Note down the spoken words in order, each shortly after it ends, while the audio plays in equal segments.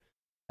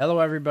Hello,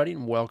 everybody,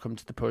 and welcome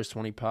to the Post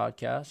 20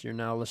 podcast. You're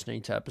now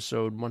listening to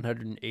episode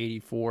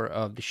 184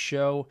 of the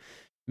show.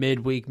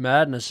 Midweek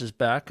Madness is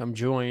back. I'm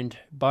joined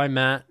by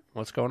Matt.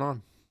 What's going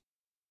on?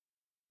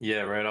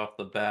 Yeah, right off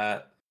the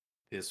bat,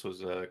 this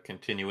was a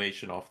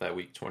continuation off that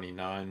week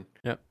 29.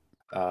 Yep.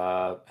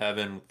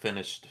 Evan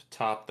finished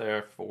top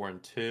there, 4-2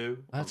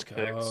 on Let's the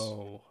picks,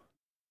 go.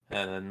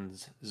 and then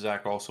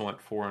Zach also went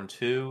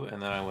 4-2,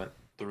 and then I went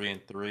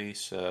 3-3.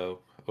 So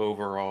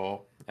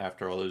overall,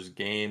 after all those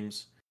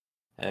games,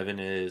 Evan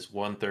is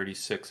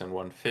 136 and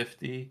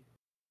 150.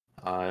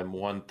 I'm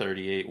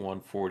 138,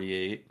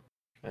 148,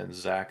 and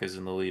Zach is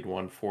in the lead,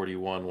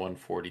 141,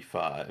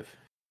 145.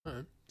 All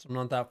right. So I'm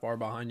not that far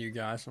behind you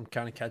guys. I'm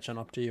kind of catching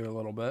up to you a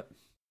little bit.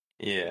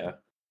 Yeah.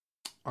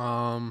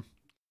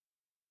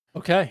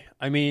 Okay.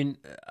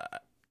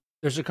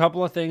 There's a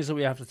couple of things that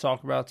we have to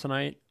talk about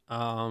tonight.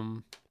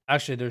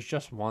 Actually, there's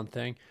just one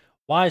thing.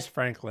 Why is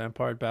Frank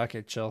Lampard back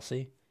at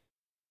Chelsea?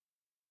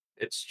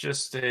 It's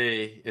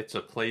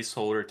a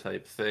placeholder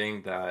type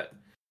thing that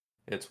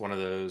it's one of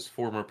those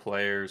former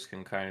players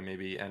can kind of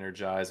maybe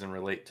energize and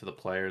relate to the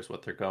players,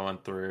 what they're going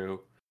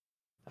through.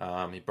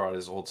 He brought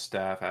his old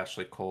staff,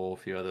 Ashley Cole, a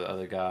few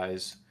other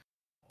guys.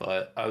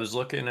 But I was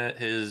looking at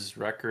his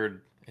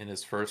record in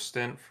his first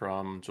stint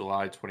from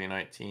July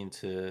 2019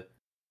 to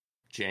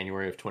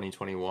January of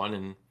 2021,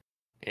 and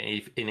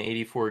in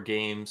 84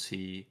 games,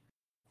 he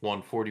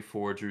won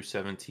 44, drew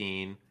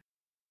 17,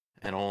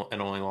 and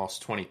only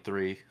lost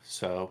 23.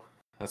 So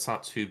that's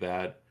not too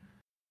bad.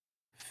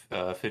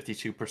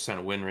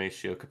 52% win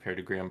ratio compared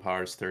to Graham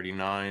Potter's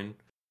 39,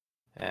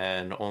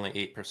 and only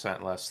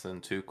 8% less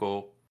than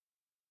Tuchel.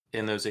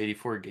 In those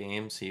 84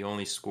 games, he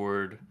only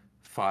scored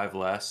 5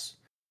 less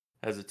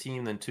as a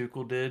team than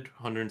Tuchel did,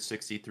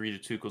 163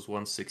 to Tuchel's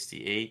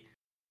 168.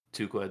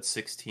 Tuchel had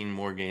 16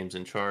 more games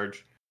in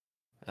charge.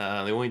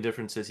 The only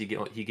difference is he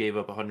gave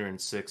up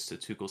 106 to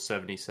Tuchel's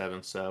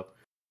 77. So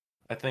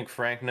I think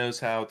Frank knows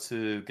how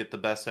to get the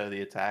best out of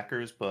the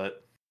attackers,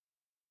 but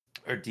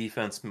our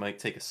defense might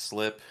take a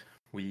slip.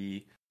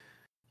 We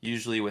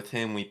usually with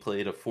him we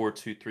played a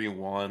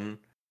 4-2-3-1.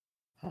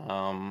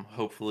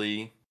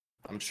 Hopefully,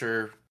 I'm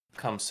sure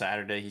come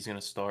Saturday he's going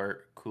to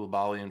start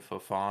Koulibaly and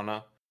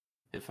Fofana,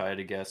 if I had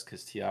to guess,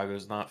 because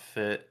Thiago's not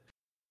fit.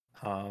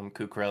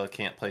 Cucurella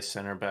can't play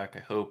center back. I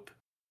hope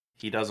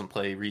he doesn't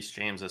play Reece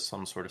James as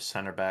some sort of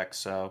center back.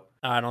 So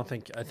I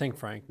think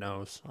Frank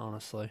knows,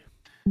 honestly.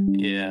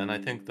 yeah, and I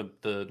think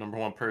the number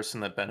one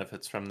person that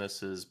benefits from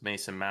this is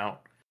Mason Mount.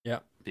 Yeah.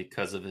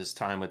 Because of his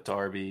time with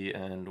Derby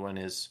and when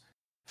his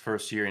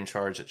first year in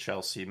charge at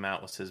Chelsea,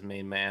 Mount was his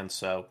main man.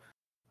 So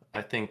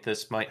I think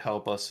this might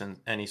help us in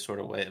any sort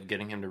of way of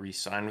getting him to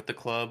re-sign with the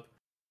club.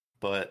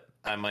 But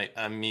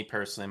me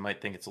personally,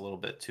 might think it's a little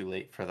bit too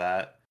late for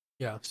that.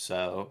 Yeah.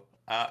 So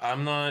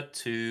I'm not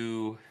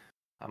too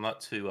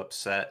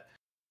upset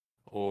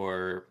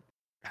or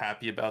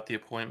happy about the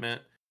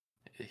appointment.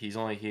 He's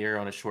only here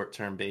on a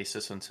short-term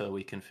basis until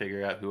we can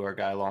figure out who our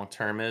guy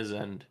long-term is.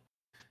 And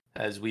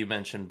as we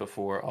mentioned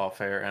before,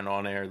 off-air and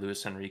on-air,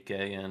 Luis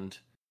Enrique and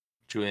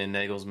Julian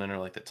Nagelsmann are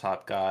like the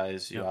top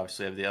guys. You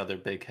obviously have the other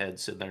big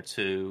heads in there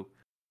too,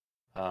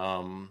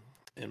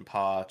 in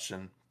Poch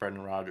and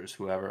Brendan Rodgers,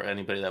 whoever,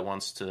 anybody that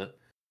wants to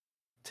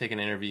take an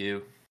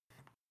interview,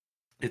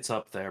 it's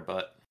up there,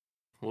 but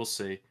we'll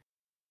see.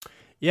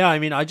 Yeah,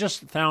 I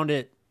just found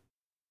it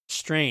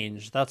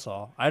strange, that's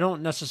all. I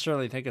don't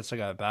necessarily think it's like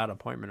a bad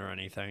appointment or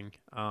anything.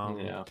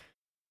 Yeah.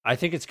 I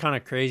think it's kind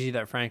of crazy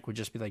that Frank would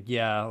just be like,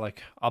 yeah,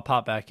 like I'll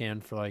pop back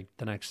in for like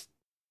the next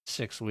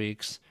 6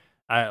 weeks.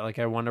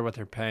 I wonder what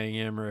they're paying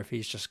him, or if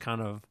he's just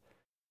kind of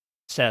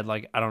said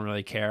like, I don't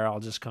really care, I'll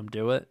just come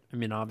do it.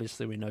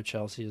 Obviously we know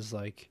Chelsea is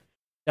like,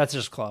 that's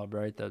his club,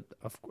 right? That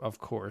of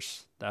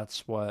course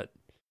that's what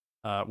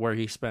where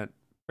he spent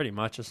pretty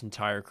much his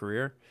entire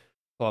career.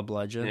 Club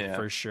legend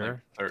for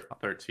sure. Like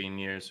 13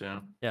 years, yeah.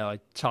 Yeah, like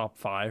top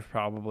 5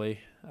 probably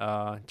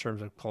in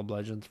terms of club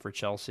legends for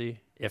Chelsea,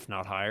 if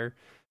not higher.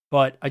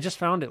 But I just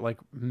found it like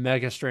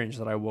mega strange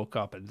that I woke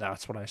up and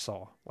that's what I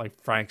saw.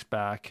 Like Frank's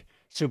back,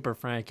 Super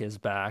Frank is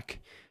back,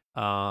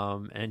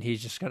 and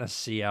he's just gonna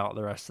see out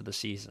the rest of the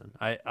season.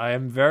 I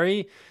am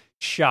very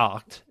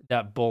shocked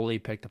that Bully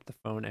picked up the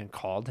phone and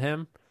called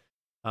him.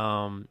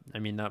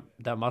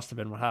 That must have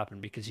been what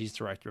happened because he's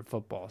director of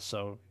football.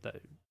 So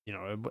that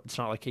it's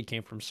not like he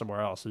came from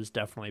somewhere else. It was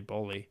definitely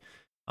Bully.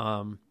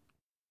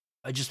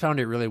 I just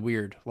found it really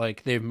weird.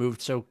 Like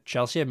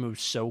Chelsea have moved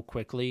so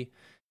quickly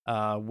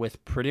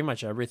with pretty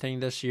much everything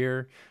this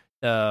year.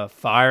 The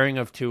firing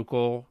of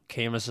Tuchel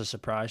came as a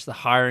surprise. The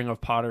hiring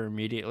of Potter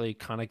immediately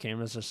kind of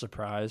came as a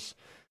surprise.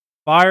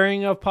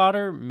 Firing of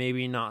Potter,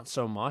 maybe not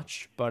so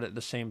much, but at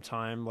the same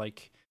time,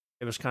 like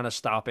it was kind of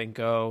stop and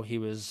go. He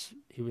was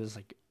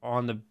like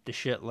on the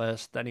shit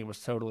list, then he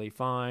was totally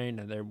fine,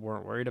 and they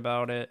weren't worried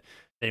about it.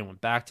 Then he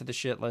went back to the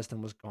shit list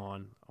and was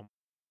gone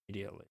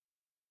immediately.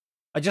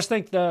 I just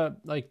think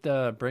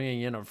the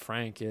bringing in of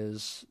Frank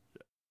is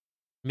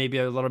maybe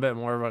a little bit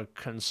more of a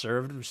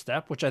conservative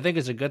step, which I think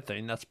is a good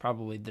thing. That's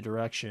probably the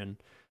direction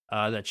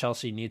that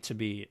Chelsea need to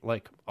be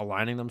like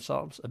aligning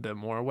themselves a bit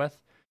more with,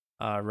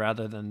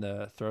 rather than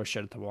the throw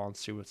shit at the wall and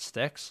see what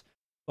sticks.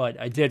 But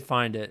I did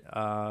find it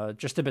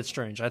just a bit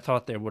strange. I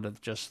thought they would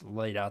have just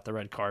laid out the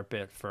red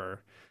carpet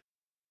for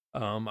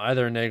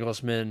either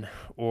Nagelsmann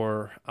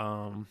or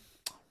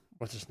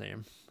what's his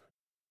name?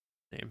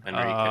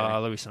 Enrique.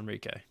 Luis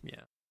Enrique.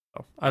 Yeah.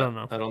 So, I don't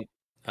know.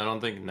 I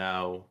don't think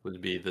now would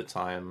be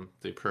the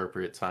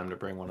appropriate time to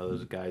bring one of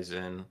those guys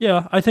in.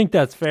 Yeah, I think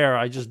that's fair.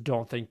 I just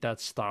don't think that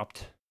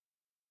stopped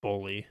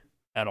Bully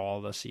at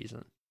all this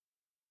season.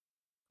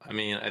 I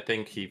mean, I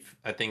think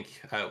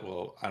I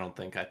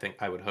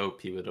would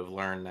hope he would have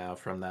learned now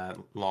from that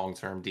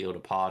long-term deal to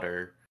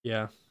Potter.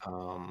 Yeah.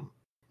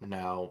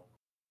 Now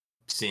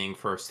seeing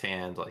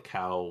firsthand like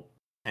how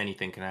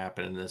anything can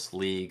happen in this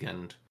league,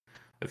 and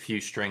a few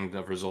string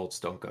of results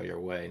don't go your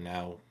way.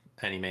 Now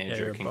any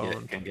manager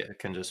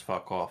can just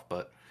fuck off.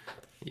 But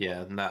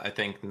yeah, I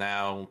think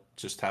now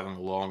just having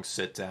a long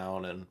sit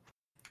down and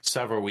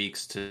several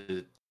weeks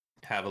to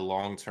have a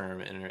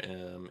long-term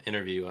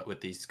interview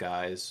with these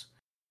guys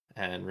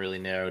and really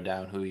narrow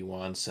down who he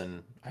wants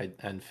and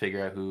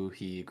figure out who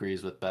he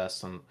agrees with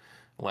best and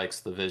likes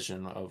the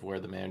vision of where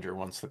the manager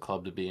wants the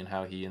club to be and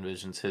how he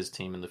envisions his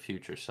team in the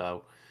future.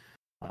 So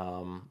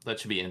that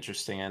should be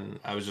interesting. And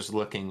I was just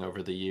looking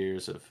over the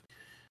years of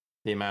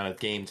the amount of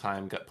game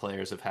time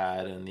players have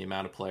had and the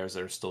amount of players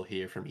that are still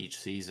here from each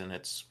season.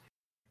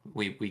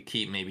 We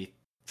keep maybe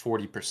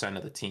 40%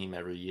 of the team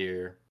every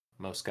year.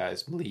 Most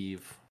guys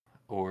leave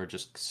or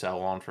just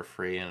sell on for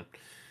free, and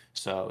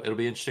so it'll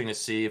be interesting to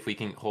see if we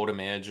can hold a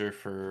manager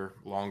for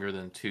longer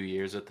than 2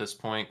 years at this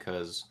point,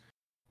 because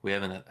we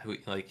haven't,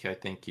 like I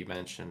think you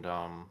mentioned,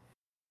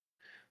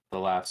 the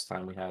last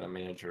time we had a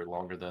manager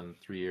longer than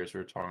 3 years. We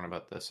were talking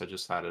about this. I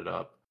just had it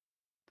up.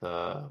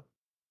 I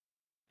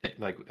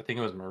think it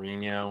was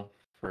Mourinho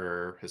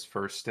for his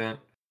first stint.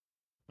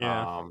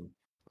 Yeah. I'm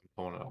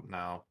pulling it up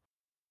now.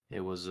 It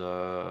was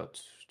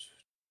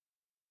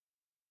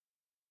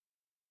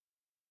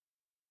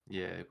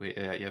yeah,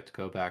 you have to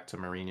go back to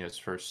Mourinho's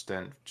first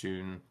stint,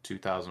 June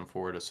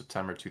 2004 to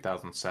September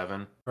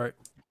 2007. Right.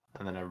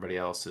 And then everybody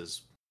else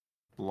is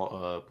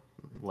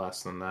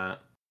less than that.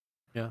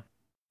 Yeah.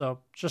 So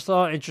just a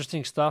lot of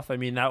interesting stuff. I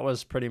mean, that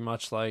was pretty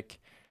much like,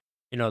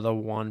 the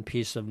one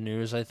piece of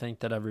news I think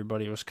that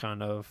everybody was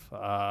kind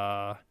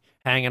of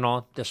hanging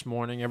on this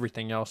morning.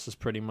 Everything else has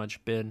pretty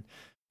much been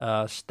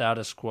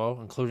status quo,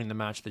 including the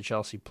match that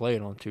Chelsea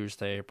played on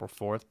Tuesday, April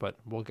 4th, but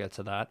we'll get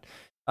to that.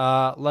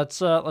 Let's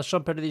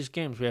jump into these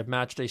games. We have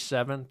match day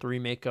 7, 3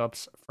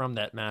 makeups from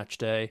that match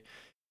day.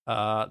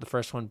 The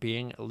first one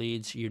being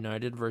Leeds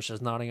United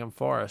versus Nottingham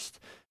Forest.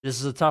 This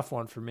is a tough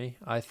one for me.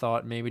 I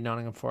thought maybe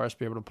Nottingham Forest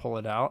be able to pull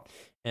it out,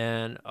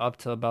 and up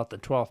to about the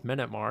 12th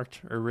minute mark,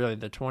 or really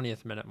the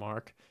 20th minute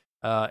mark,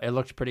 it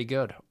looked pretty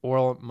good.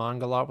 Oral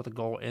Mangala with a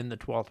goal in the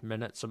 12th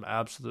minute. Some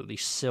absolutely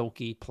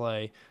silky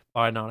play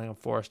by Nottingham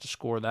Forest to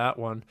score that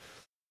one.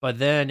 But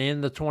then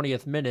in the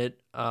 20th minute,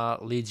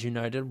 Leeds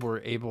United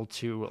were able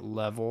to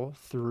level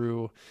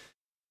through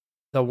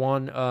the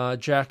one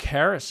Jack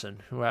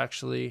Harrison, who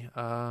actually,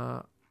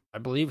 I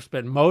believe,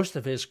 spent most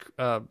of his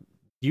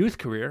youth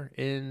career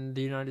in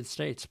the United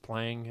States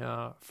playing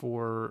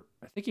for,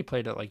 I think he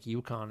played at like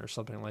UConn or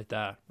something like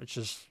that, which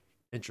is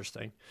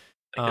interesting.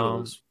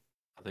 I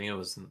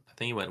think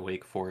he went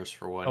Wake Forest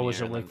for 1 year. Oh, was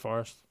it Wake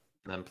Forest?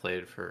 And then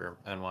played for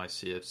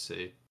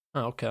NYCFC.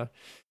 Oh, okay.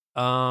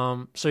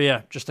 So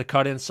yeah, just a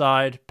cut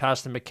inside,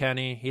 pass to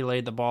McKennie. He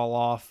laid the ball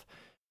off,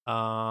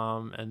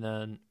 and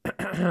then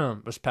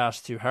was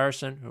passed to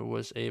Harrison, who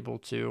was able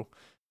to,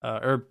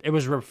 or it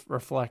was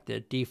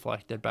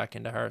deflected back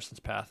into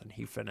Harrison's path, and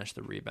he finished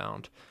the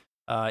rebound.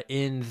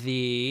 In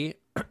the,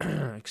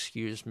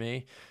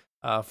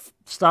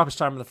 stoppage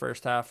time in the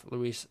first half,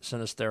 Luis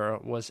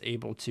Sinisterra was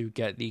able to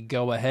get the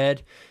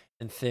go-ahead,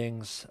 and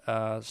things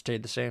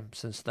stayed the same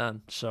since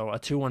then. So a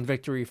 2-1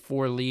 victory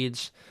for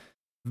Leeds.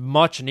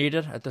 Much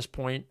needed at this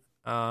point.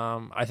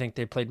 I think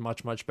they played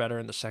much, much better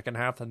in the second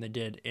half than they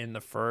did in the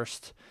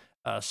first.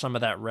 Some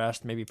of that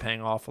rest maybe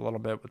paying off a little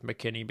bit with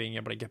McKennie being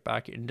able to get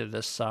back into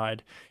this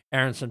side.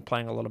 Aronson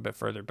playing a little bit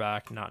further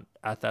back, not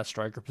at that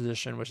striker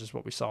position, which is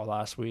what we saw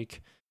last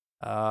week.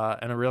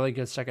 And a really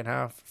good second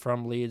half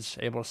from Leeds,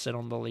 able to sit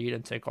on the lead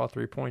and take all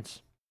 3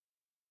 points.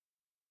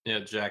 Yeah,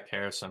 Jack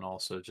Harrison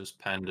also just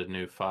penned a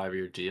new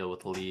 5-year deal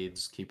with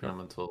Leeds, keeping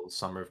him until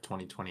summer of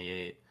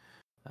 2028.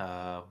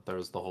 There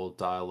was the whole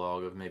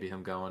dialogue of maybe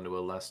him going to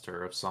a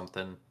Leicester or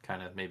something,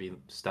 kind of maybe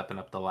stepping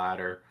up the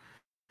ladder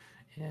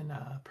in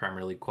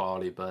Premier League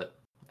quality, but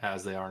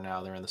as they are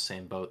now, they're in the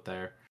same boat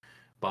there,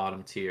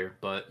 bottom tier.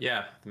 But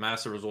yeah,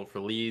 massive result for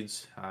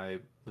Leeds. I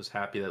was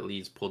happy that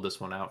Leeds pulled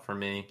this one out for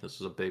me. This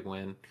was a big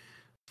win.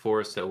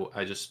 Forest,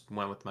 I just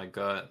went with my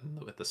gut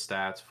with the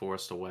stats.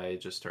 Forest away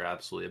just are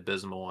absolutely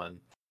abysmal, and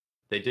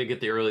they did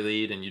get the early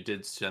lead, and you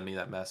did send me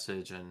that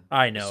message. And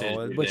I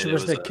know, which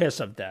was the kiss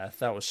of death.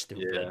 That was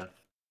stupid. Yeah.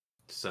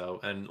 So,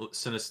 and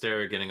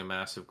Sinisterra getting a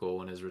massive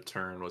goal in his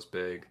return was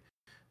big.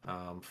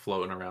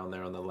 floating around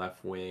there on the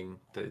left wing.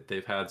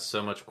 They've had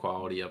so much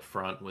quality up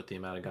front with the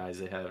amount of guys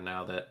they have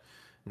now that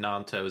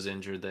Nanto's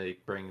injured. They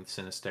bring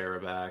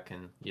Sinistera back,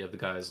 and you have the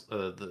guys,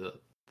 the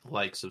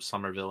likes of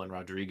Somerville and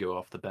Rodrigo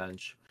off the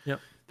bench. Yep.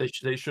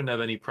 They shouldn't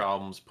have any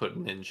problems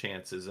putting in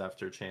chances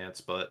after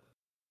chance, but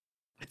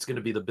it's going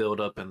to be the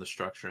build up and the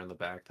structure in the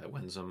back that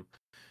wins them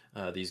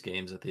these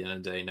games. At the end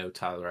of the day, no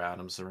Tyler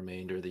Adams the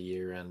remainder of the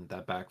year, and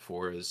that back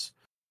four has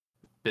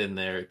been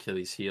their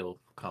Achilles heel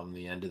come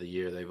the end of the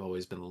year. They've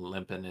always been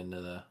limping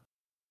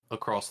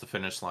across the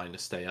finish line to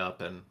stay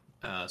up, and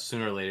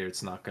sooner or later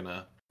it's not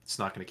gonna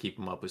keep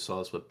them up. We saw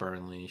this with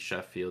Burnley,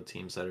 Sheffield,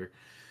 teams that are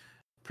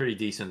pretty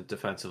decent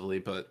defensively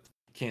but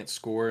can't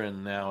score,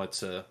 and now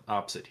it's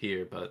opposite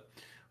here. But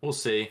we'll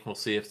see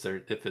if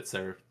it's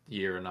their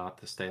year or not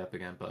to stay up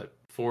again. But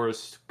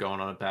Forest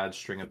going on a bad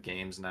string of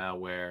games now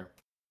where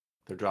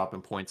they're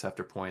dropping points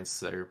after points.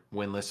 They're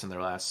winless in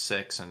their last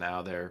 6, and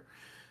now they're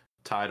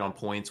tied on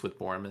points with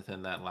Bournemouth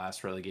in that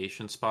last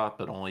relegation spot,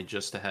 but only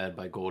just ahead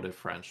by goal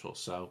differential.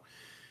 So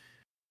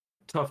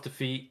tough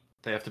defeat.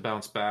 They have to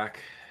bounce back,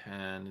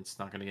 and it's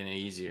not going to get any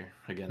easier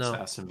against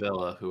Aston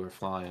Villa, who are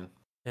flying.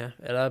 Yeah,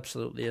 it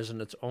absolutely isn't.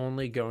 It's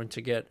only going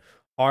to get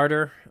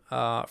harder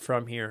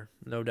from here.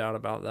 No doubt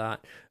about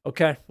that.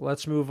 Okay,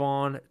 let's move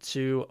on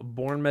to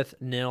Bournemouth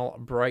 0,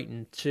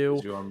 Brighton 2.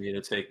 Do you want me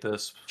to take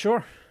this?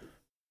 Sure.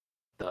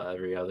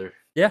 Every other.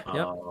 Yeah.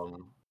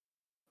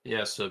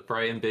 Yeah, so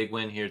Brighton, big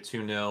win here,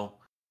 2-0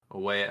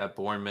 away at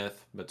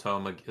Bournemouth.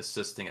 Matoma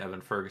assisting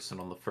Evan Ferguson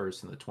on the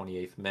first in the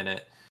 28th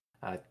minute.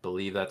 I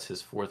believe that's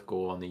his 4th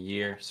goal on the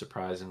year,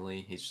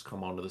 surprisingly. He's just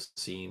come onto the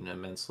scene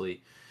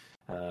immensely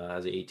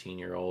as an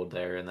 18-year-old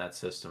there in that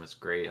system. It's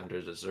great under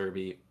De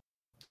Zerbi.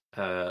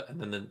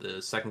 And then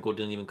the second goal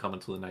didn't even come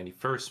until the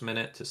 91st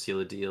minute to seal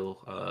a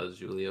deal.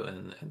 Julio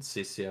and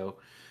Sissio,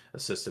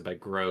 assisted by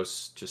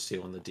Gross, just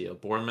sealing the deal.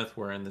 Bournemouth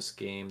were in this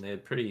game. They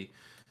had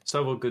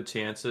several good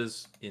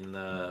chances in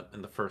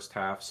the first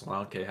half.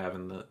 Solanke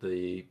having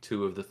the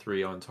 2 of the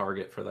 3 on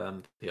target for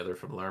them, the other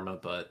from Lerma,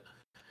 but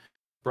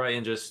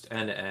Brighton just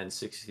end-to-end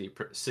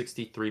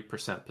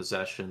 63%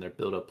 possession. Their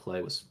build-up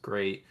play was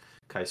great.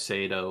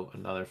 Caicedo,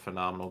 another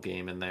phenomenal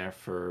game in there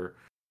for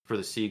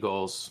the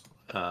Seagulls.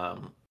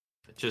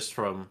 Just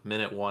from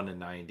minute 1 to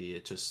 90,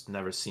 it just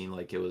never seemed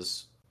like it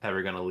was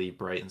ever going to leave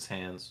Brighton's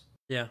hands.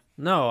 Yeah.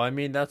 No, I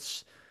mean,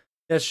 that's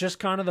just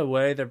kind of the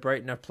way that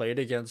Brighton have played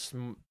against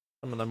some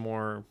of the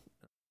more,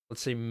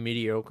 let's say,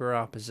 mediocre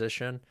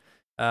opposition.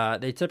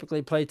 They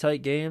typically play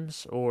tight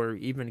games or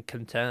even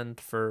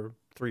contend for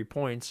 3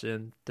 points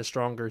in the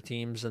stronger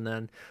teams and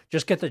then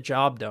just get the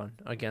job done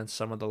against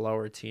some of the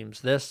lower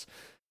teams. This,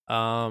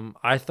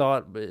 I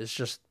thought, is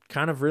just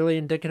kind of really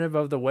indicative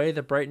of the way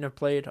that Brighton have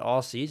played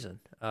all season.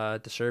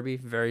 De Zerbi,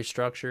 very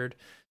structured.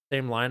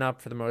 Same lineup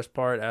for the most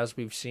part, as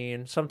we've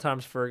seen.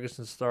 Sometimes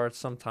Ferguson starts,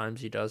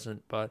 sometimes he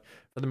doesn't, but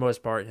for the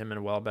most part, him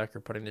and Welbeck are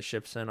putting the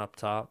ships in up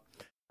top.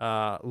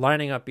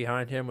 Lining up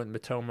behind him with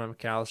Matoma,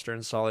 McAllister,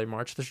 and Solly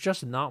March. There's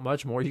just not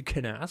much more you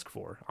can ask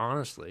for,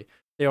 honestly.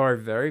 They are a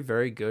very,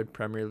 very good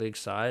Premier League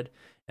side,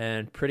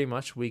 and pretty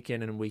much week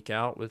in and week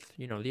out, with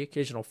the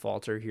occasional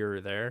falter here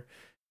or there,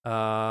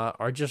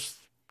 are just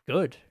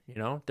good.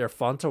 They're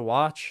fun to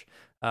watch.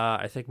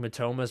 I think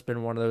Matoma has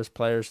been one of those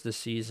players this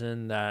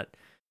season that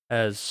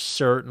has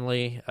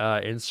certainly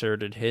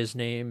inserted his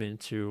name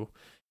into,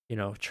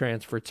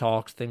 transfer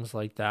talks, things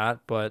like that.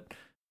 But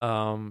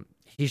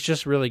he's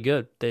just really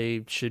good.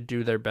 They should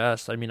do their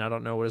best. I mean, I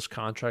don't know what his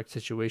contract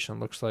situation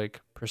looks like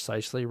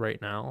precisely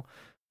right now,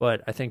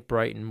 but I think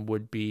Brighton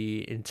would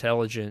be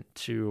intelligent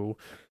to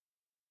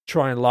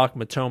try and lock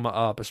Matoma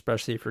up,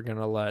 especially if you're going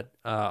to let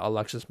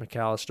Alexis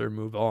McAllister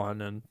move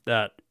on. And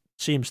that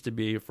seems to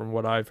be, from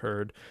what I've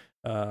heard,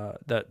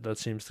 that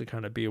seems to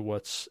kind of be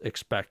what's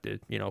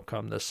expected,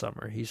 come this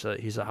summer. He's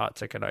a hot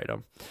ticket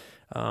item.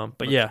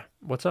 But yeah,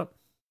 what's up?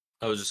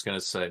 I was just gonna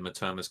say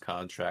Matoma's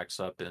contract's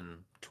up in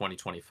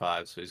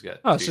 2025, so he's got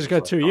he's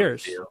got 2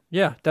 years.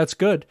 Yeah, that's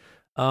good.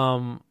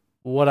 That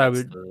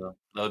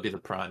would be the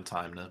prime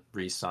time to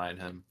re-sign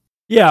him.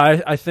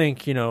 Yeah, I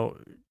think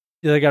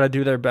they got to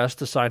do their best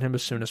to sign him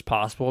as soon as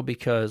possible,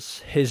 because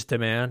his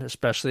demand,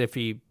 especially if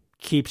he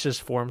keeps his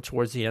form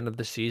towards the end of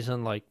the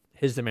season, like,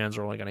 his demands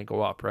are only going to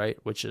go up, right?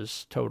 Which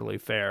is totally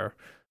fair.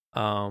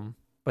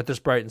 But this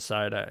Brighton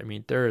side, I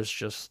mean,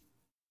 there's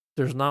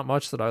not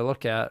much that I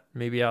look at,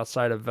 maybe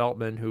outside of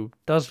Veltman, who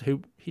does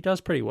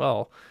pretty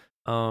well,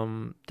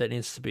 that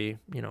needs to be,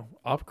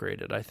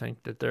 upgraded. I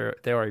think that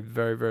they are a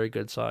very, very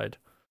good side.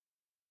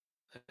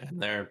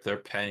 And they're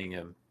paying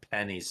him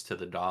pennies to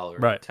the dollar,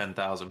 right?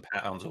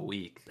 £10,000 a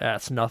week.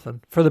 That's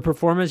nothing for the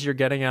performance you're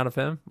getting out of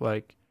him.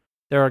 Like,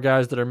 there are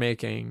guys that are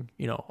making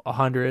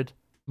 100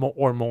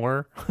 or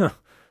more.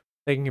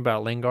 Thinking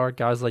about Lingard,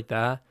 guys like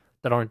that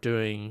aren't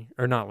doing,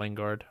 or not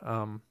Lingard,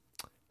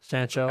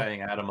 Sancho. They're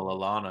paying Adam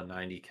Lallana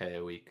 $90K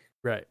a week.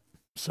 Right.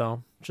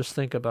 So just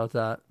think about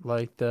that.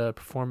 Like, the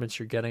performance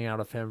you're getting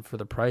out of him for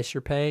the price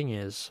you're paying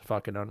is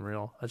fucking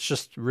unreal. It's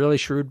just really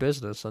shrewd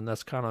business, and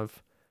that's kind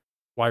of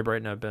why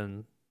Brighton have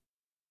been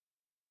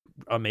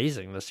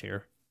amazing this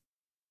year.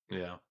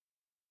 Yeah.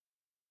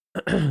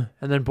 And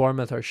then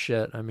Bournemouth are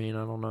shit. I mean,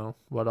 I don't know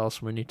what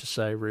else we need to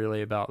say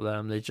really about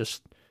them. They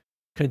just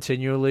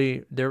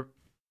continually they're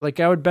like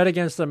I would bet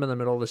against them in the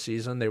middle of the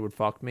season. They would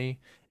fuck me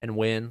and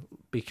win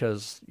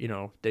because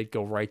they'd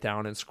go right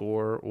down and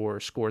score or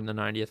score in the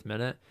 90th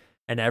minute,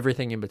 and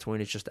everything in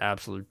between is just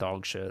absolute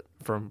dog shit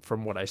from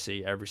what I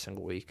see every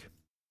single week.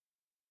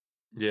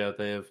 Yeah,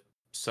 they have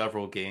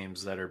several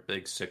games that are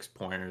big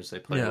 6-pointers. They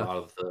play a Yeah. lot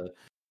of the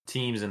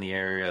teams in the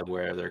area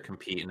where they're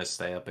competing to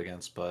stay up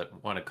against, but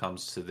when it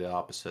comes to the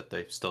opposite,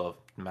 they still have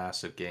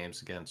massive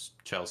games against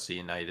Chelsea,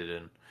 United,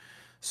 and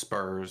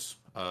Spurs.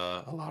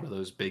 A lot of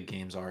those big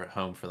games are at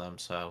home for them,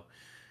 so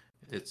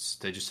they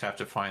just have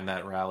to find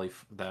that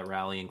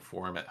rallying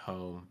form at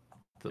home.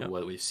 Yeah.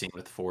 What we've seen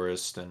with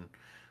Forest and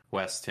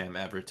West Ham,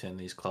 Everton,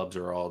 these clubs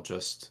are all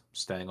just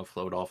staying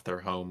afloat off their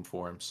home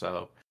form.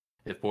 So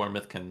if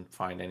Bournemouth can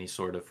find any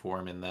sort of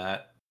form in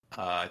that,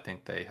 I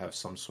think they have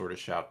some sort of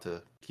shout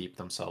to keep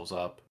themselves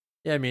up.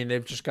 Yeah, I mean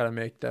they've just got to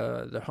make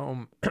the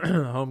home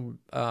home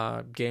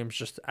games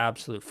just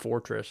absolute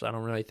fortress. I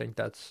don't really think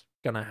that's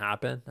gonna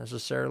happen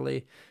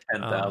necessarily.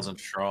 10,000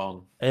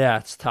 strong. Yeah,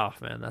 it's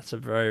tough, man. That's a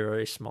very,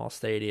 very small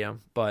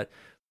stadium. But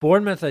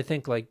Bournemouth, I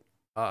think, like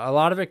a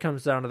lot of it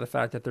comes down to the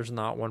fact that there's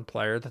not one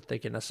player that they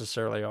can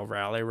necessarily all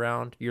rally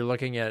around. You're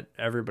looking at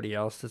everybody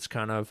else that's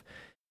kind of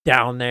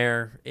down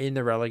there in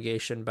the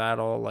relegation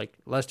battle. Like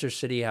Leicester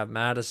City have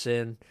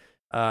Madison,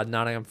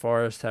 Nottingham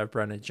Forest have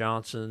Brennan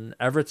Johnson,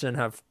 Everton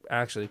have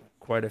actually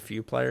quite a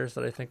few players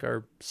that I think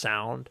are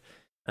sound,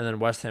 and then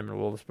West Ham and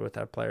Wolves both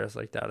have players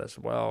like that as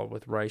well,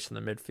 with Rice in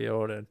the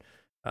midfield and.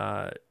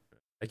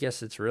 I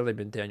guess it's really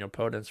been Daniel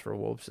Podence for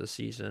Wolves this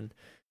season.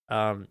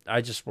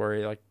 I just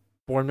worry, like,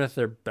 Bournemouth,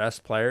 their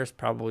best players,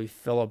 probably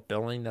Philip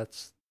Billing.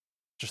 That's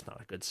just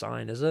not a good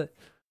sign, is it?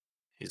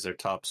 He's their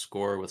top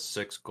scorer with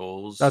 6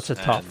 goals. That's a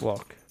and tough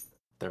look.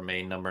 Their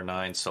main number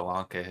 9,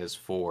 Solanke, has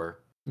 4.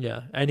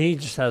 Yeah, and he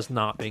just has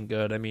not been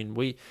good. I mean,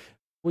 we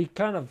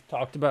kind of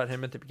talked about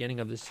him at the beginning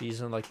of the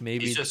season, like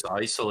maybe He's just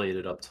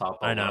isolated up top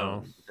I alone.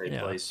 know. They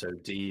Yeah. play so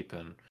deep,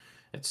 and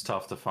it's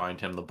tough to find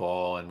him the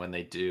ball. And when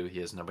they do, he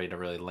has nobody to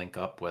really link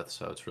up with,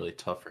 so it's really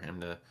tough for him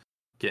to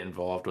get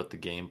involved with the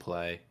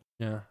gameplay.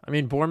 Yeah. I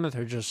mean, Bournemouth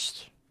are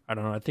just I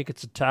don't know. I think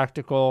it's a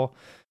tactical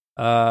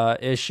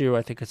issue.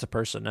 I think it's a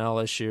personnel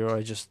issue.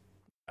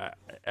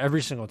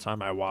 Every single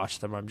time I watch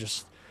them,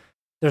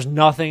 there's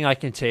nothing I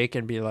can take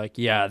and be like,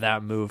 yeah,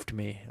 that moved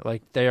me.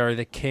 Like they are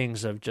the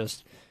kings of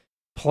just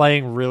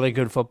playing really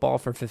good football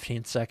for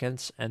 15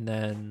 seconds and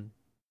then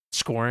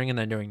scoring and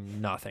then doing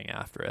nothing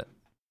after it.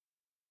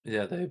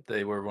 Yeah,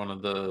 they were one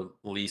of the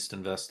least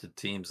invested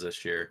teams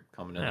this year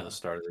coming into Yeah. the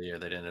start of the year.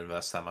 They didn't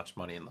invest that much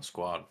money in the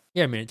squad.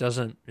 Yeah, I mean, it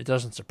doesn't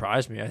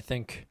surprise me. I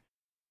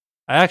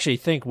actually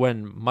think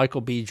when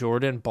Michael B.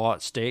 Jordan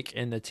bought stake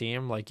in the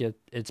team, like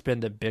it's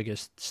been the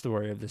biggest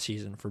story of the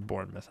season for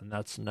Bournemouth, and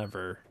that's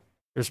never.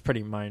 There's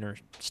pretty minor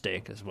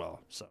stake as well,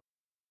 so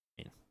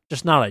I mean,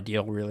 just not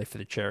ideal really for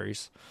the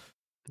Cherries.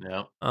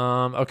 Yeah.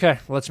 Okay,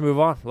 let's move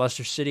on.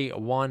 Leicester City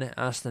 1,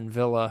 Aston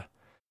Villa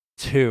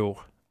 2.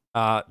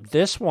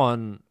 This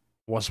one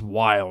was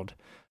wild.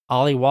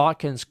 Ollie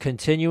Watkins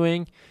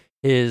continuing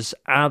his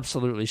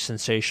absolutely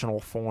sensational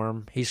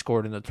form. He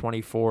scored in the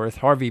 24th.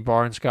 Harvey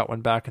Barnes got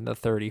one back in the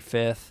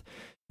 35th.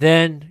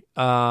 Then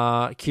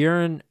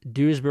Kieran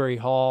Dewsbury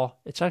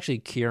Hall, it's actually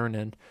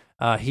Kieran,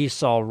 he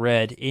saw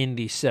red in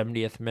the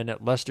 70th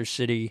minute. Leicester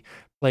City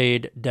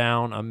played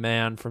down a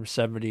man from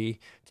 70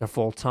 to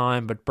full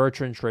time, but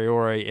Bertrand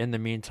Traore, in the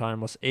meantime,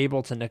 was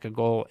able to nick a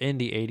goal in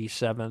the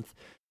 87th.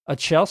 A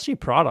Chelsea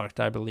product,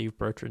 I believe,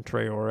 Bertrand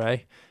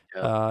Traore.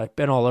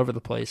 Been all over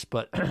the place,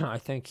 but I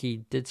think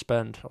he did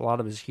spend a lot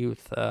of his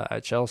youth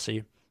at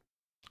Chelsea.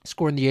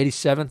 Scored in the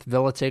 87th,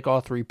 Villa take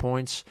all 3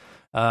 points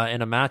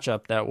in a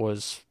matchup that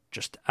was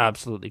just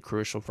absolutely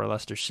crucial for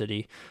Leicester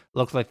City.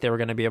 Looked like they were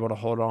going to be able to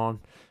hold on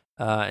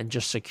and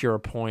just secure a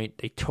point.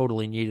 They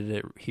totally needed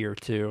it here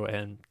too,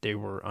 and they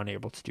were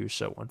unable to do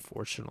so,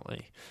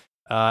 unfortunately.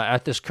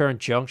 At this current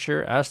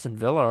juncture, Aston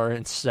Villa are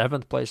in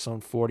 7th place on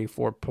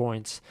 44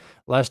 points.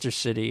 Leicester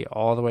City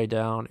all the way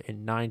down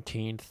in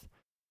 19th.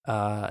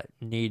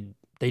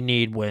 They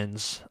need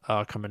wins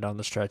coming down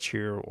the stretch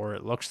here, or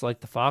it looks like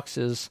the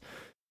Foxes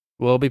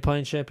will be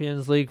playing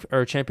Champions League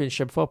or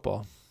Championship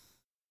football.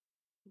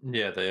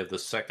 Yeah, they have the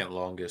second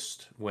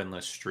longest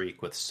winless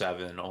streak with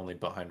 7, only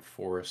behind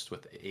Forest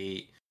with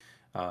 8.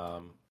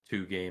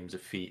 2 games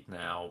defeat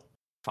now,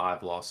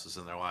 5 losses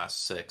in their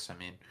last 6. I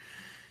mean,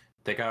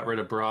 they got rid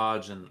of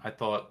Braj, and I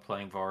thought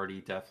playing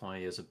Vardy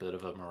definitely is a bit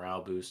of a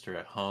morale booster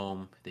at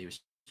home. They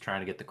was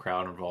trying to get the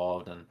crowd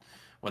involved, and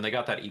when they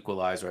got that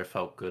equalizer, I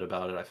felt good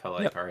about it. I felt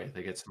like, all right,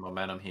 they get some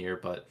momentum here,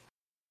 but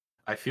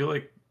I feel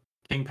like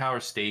King Power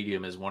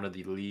Stadium is one of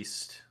the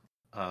least,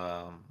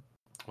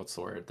 what's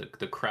the word?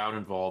 The crowd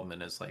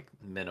involvement is like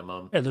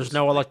minimum. Yeah, there's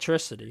no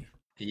electricity.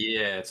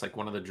 Yeah, it's like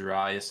one of the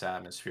driest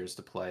atmospheres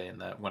to play, and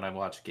that when I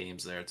watch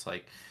games there, it's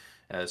like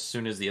as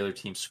soon as the other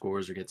team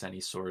scores or gets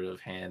any sort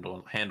of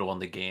handle on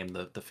the game,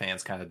 the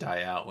fans kind of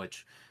die out,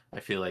 which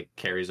I feel like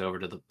carries over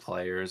to the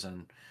players.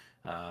 And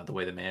The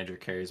way the manager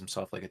carries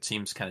himself, like it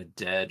seems kind of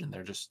dead, and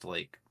they're just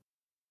like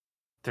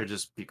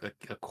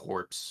a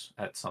corpse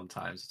at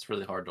sometimes. It's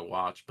really hard to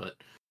watch, but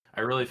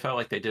I really felt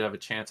like they did have a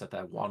chance at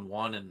that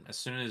 1-1. And as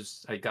soon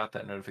as I got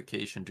that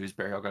notification,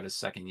 Dewsbury Hall got his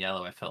second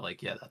yellow, I felt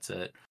like, yeah, that's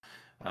it.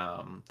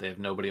 They have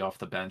nobody off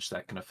the bench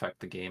that can affect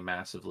the game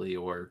massively,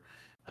 or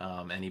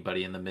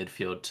anybody in the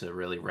midfield to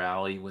really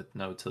rally with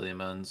no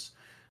Tillemans.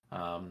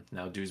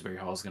 Now Dewsbury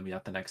Hall is going to be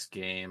at the next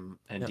game,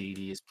 and Yep.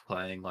 Didi is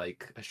playing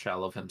like a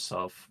shell of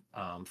himself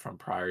from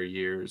prior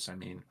years. I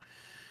mean,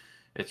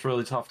 it's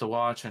really tough to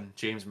watch, and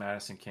James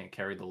Madison can't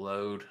carry the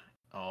load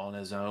on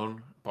his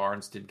own.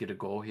 Barnes did get a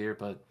goal here,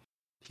 but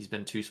he's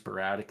been too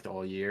sporadic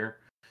all year.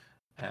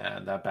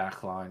 And that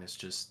back line is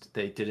just,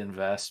 they did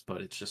invest,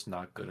 but it's just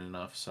not good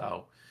enough.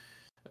 So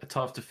a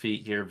tough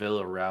defeat here.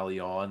 Villa rally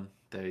on.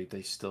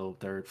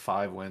 They're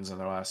 5 wins in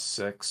their last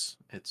 6.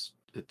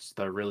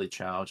 They're really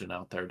challenging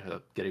out there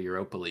to get a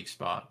Europa League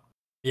spot.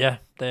 Yeah,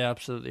 they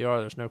absolutely are.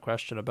 There's no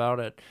question about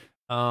it.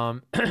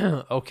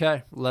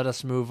 Okay, let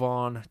us move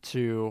on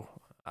to.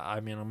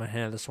 I'm gonna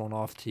hand this one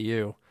off to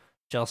you.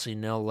 Chelsea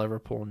 0,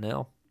 Liverpool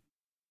 0.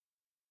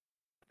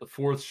 The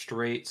 4th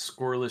straight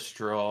scoreless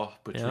draw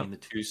between Yep. the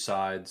two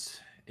sides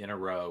in a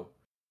row.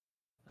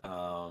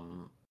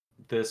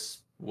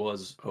 This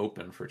was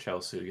open for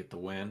Chelsea to get the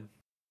win.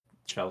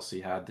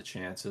 Chelsea had the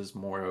chances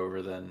more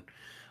over than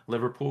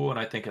Liverpool, and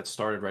I think it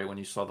started right when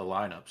you saw the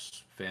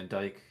lineups: Van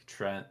Dijk,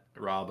 Trent,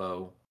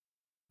 Robbo,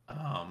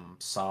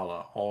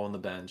 Salah, all on the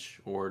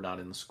bench or not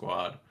in the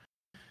squad.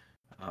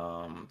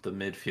 The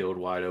midfield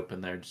wide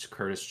open there, just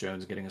Curtis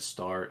Jones getting a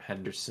start,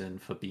 Henderson,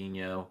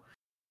 Fabinho.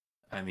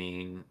 I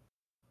mean,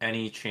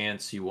 any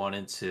chance you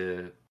wanted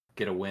to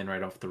get a win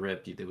right off the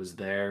rip, it was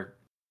there.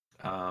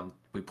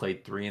 We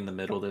played 3 in the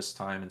middle this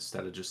time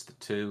instead of just the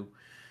 2.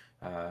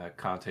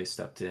 Conte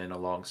stepped in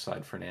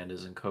alongside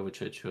Fernandes and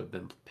Kovacic, who have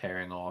been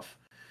pairing off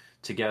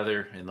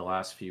together in the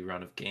last few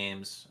run of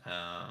games.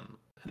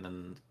 And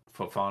then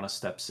Fofana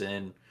steps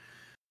in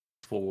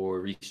for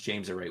Reece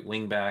James at right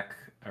wing back,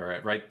 or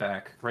at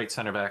right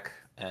center back,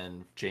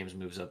 and James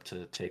moves up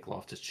to take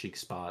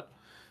Loftus-Cheek's spot.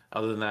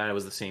 Other than that, it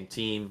was the same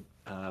team.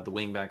 The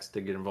wing backs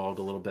did get involved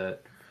a little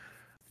bit,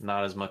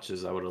 not as much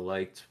as I would have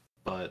liked,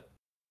 but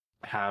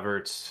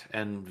Havertz,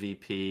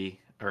 MVP,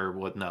 or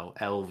what? No,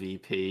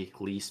 LVP,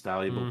 least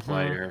valuable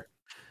player.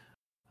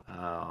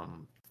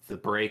 The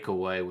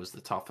breakaway was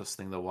the toughest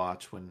thing to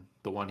watch. When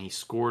the one he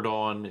scored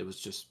on, it was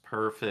just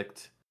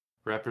perfect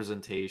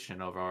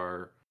representation of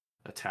our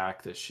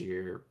attack this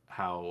year,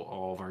 how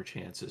all of our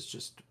chances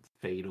just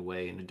fade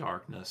away into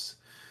darkness.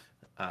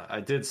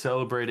 I did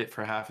celebrate it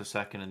for half a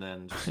second and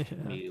then just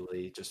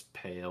immediately just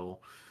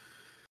pale.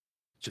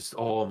 Just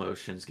all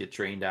emotions get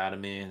drained out of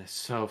me, and it's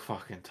so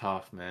fucking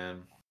tough,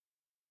 man.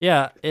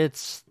 Yeah,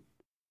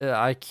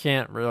 I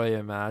can't really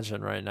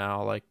imagine right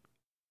now. Like,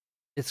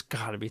 it's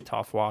got to be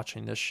tough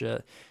watching this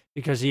shit,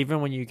 because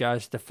even when you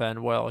guys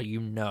defend well, you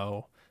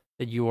know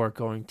that you are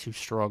going to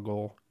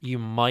struggle. You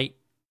might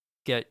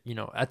get,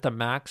 at the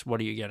max, what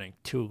are you getting?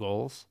 2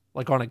 goals?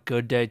 Like, on a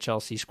good day,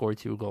 Chelsea scored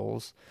 2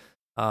 goals.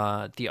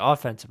 The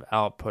offensive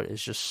output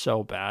is just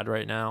so bad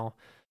right now.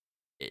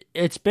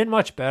 It's been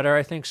much better,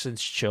 I think, since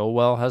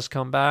Chilwell has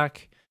come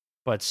back.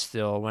 But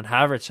still, when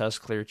Havertz has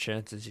clear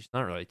chances, he's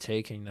not really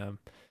taking them.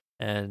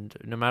 And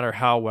no matter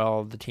how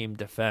well the team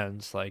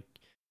defends, like,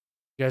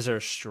 you guys are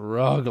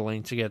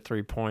struggling to get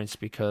 3 points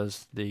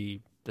because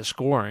the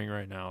scoring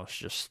right now is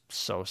just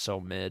so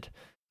mid.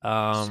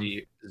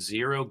 See,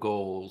 0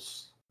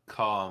 goals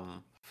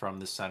come from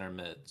the center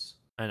mids.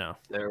 I know.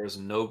 There is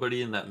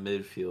nobody in that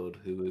midfield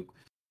who,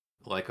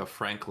 like a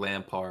Frank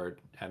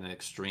Lampard at an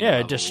extreme Yeah, a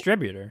level,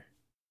 distributor.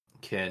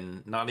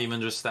 can, not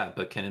even just that,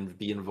 but can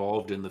be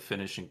involved in the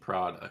finishing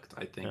product.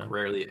 I think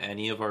rarely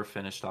any of our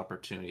finished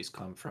opportunities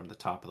come from the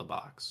top of the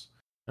box.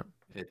 Yep.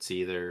 It's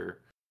either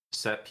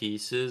set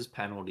pieces,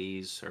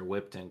 penalties, or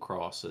whipped in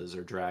crosses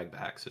or drag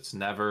backs. It's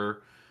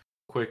never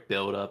quick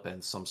build up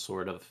and some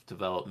sort of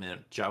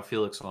development. João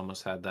Felix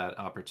almost had that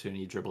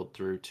opportunity, dribbled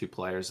through 2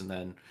 players and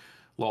then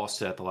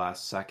lost it at the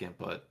last second,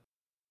 but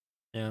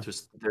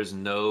just there's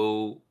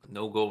no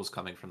goals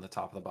coming from the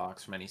top of the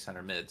box from any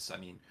center mids. I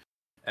mean,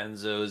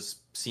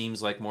 Enzo's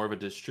seems like more of a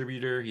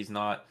distributor. He's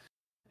not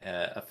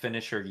a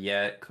finisher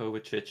yet.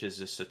 Kovacic is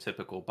just a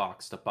typical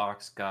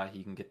box-to-box guy.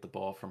 He can get the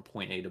ball from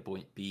point A to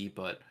point B,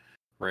 but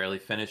rarely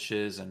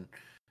finishes. And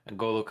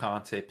N'Golo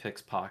Kante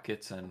picks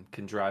pockets and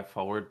can drive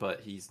forward, but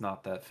he's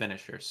not that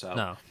finisher. So,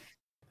 No.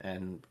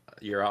 And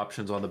your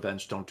options on the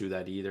bench don't do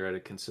that either at a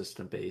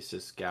consistent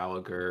basis.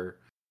 Gallagher,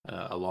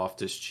 a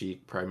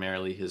Loftus-Cheek,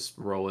 primarily his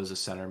role as a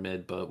center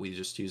mid, but we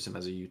just use him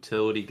as a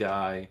utility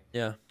guy.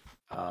 Yeah.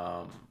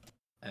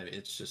 I mean,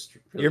 it's just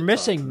really you're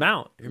missing tough.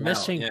 Mount. You're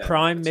missing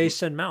prime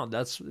Mason Mount.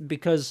 That's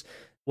because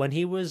when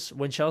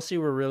Chelsea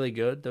were really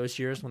good those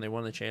years when they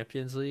won the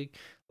Champions League,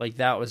 like,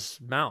 that was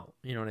Mount.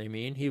 You know what I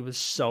mean? He was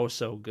so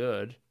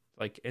good,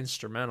 like,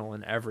 instrumental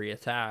in every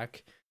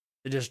attack.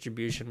 The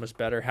distribution was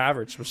better.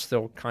 Havertz was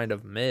still kind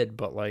of mid,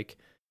 but, like,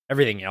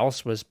 everything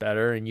else was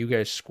better, and you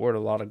guys scored a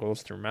lot of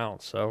goals through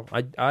Mount. So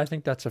I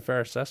think that's a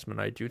fair assessment.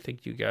 I do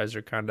think you guys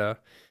are kind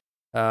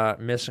of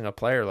missing a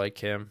player like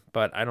him,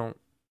 but I don't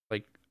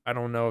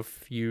know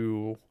if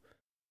you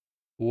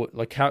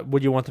how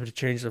would you want them to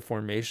change the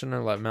formation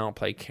and let Mount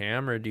play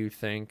Cam, or do you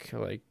think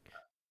like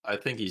I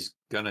think he's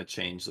gonna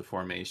change the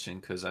formation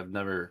because I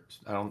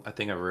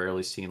think I've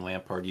rarely seen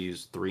Lampard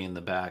use three in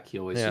the back. He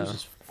always yeah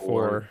uses four.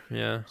 four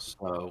yeah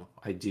So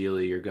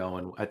ideally, you're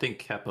going. I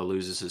think Kepa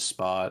loses his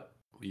spot.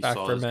 You back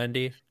saw for this.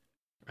 Mendy?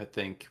 I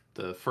think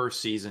the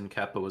first season,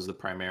 Kepa was the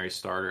primary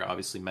starter.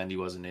 Obviously, Mendy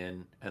wasn't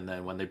in, and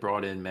then when they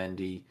brought in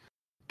Mendy,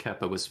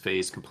 Kepa was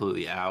phased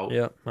completely out.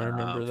 Yep, I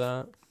remember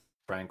that.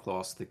 Frank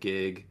lost the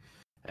gig,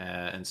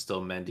 and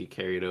still Mendy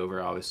carried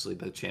over, obviously,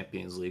 the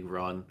Champions League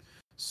run.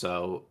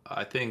 So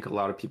I think a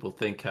lot of people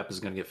think Kepa is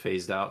going to get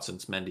phased out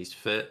since Mendy's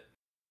fit.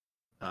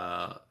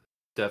 Uh,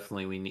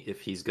 Definitely,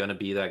 if he's going to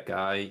be that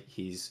guy,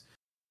 he's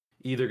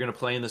either going to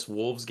play in this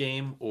Wolves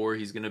game or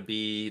he's going to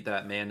be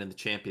that man in the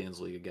Champions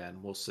League again.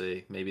 We'll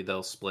see. Maybe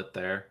they'll split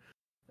there.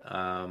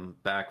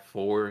 Back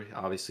four,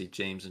 obviously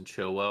James and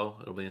Chilwell.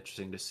 It'll be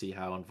interesting to see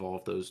how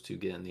involved those two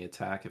get in the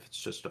attack if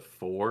it's just a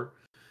four.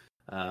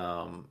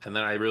 And then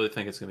I really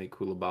think it's going to be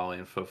Koulibaly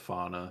and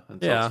Fofana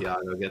until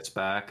Thiago gets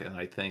back. And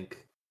I think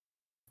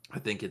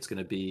it's going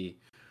to be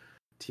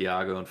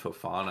Thiago and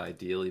Fofana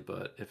ideally,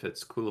 but if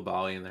it's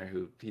Koulibaly in there,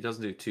 who he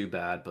doesn't do too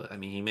bad, but I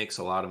mean he makes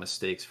a lot of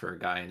mistakes for a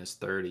guy in his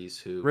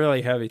 30s who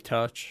really heavy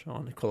touch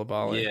on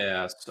Koulibaly.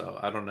 Yeah, so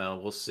I don't know.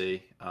 We'll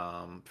see.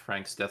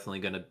 Frank's definitely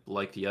going to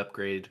like the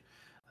upgrade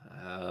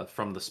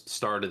from the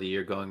start of the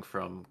year, going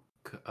from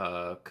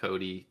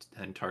Cody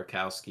and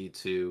Tarkowski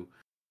to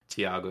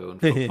Thiago and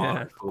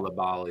Fofana and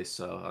Koulibaly.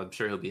 So I'm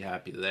sure he'll be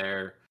happy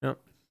there. Yep.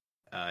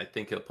 I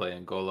think he'll play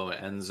N'Golo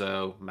and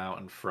Enzo,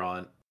 Mount in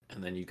front,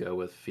 and then you go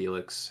with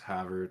Felix,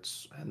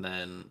 Havertz, and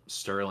then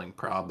Sterling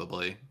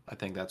probably. I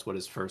think that's what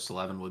his first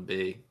 11 would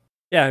be.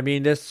 Yeah, I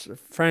mean,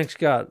 Frank's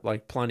got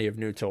like plenty of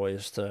new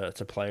toys to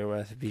play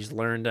with. If he's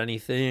learned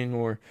anything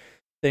or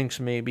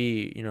thinks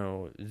maybe,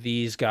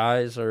 these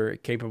guys are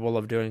capable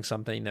of doing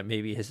something that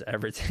maybe his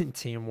Everton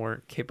team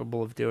weren't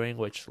capable of doing,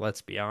 which,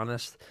 let's be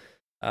honest,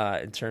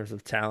 in terms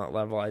of talent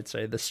level, I'd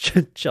say this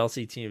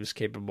Chelsea team is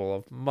capable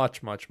of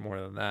much, much more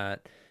than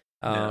that.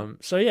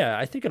 So, yeah,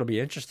 I think it'll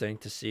be interesting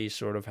to see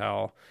sort of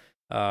how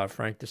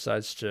Frank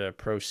decides to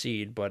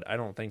proceed, but I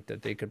don't think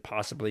that they could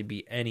possibly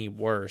be any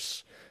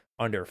worse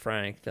under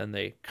Frank than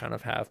they kind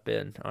of have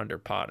been under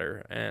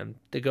Potter. And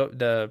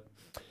the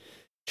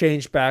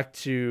change back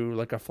to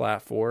like a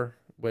flat four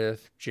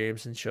with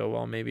James and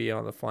Chilwell maybe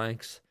on the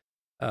flanks,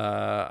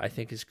 I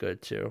think is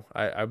good too.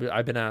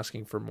 I've been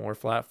asking for more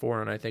flat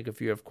four, and I think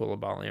if you have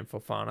Koulibaly and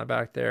Fofana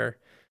back there,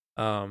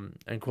 and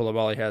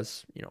Koulibaly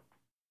has,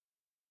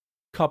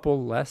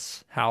 couple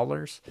less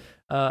howlers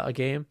a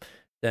game,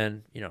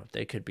 then,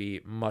 they could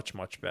be much,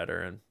 much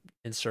better, and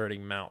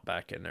inserting Mount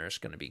back in there is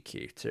going to be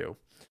key too.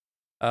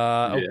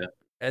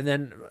 And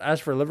then as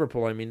for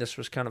Liverpool, I mean, this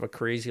was kind of a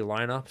crazy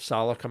lineup.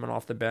 Salah coming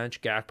off the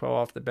bench, Gakpo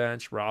off the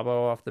bench,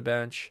 Robbo off the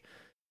bench.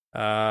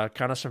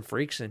 Kind of some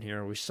freaks in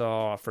here. We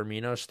saw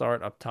Firmino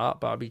start up top,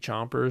 Bobby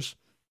Chompers.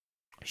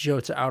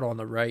 Jota out on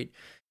the right.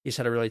 He's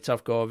had a really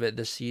tough go of it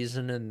this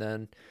season. And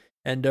then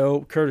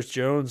Endo, Curtis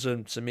Jones,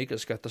 and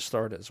Tsimikas got the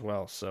start as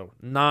well. So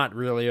not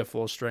really a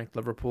full-strength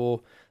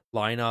Liverpool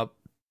lineup.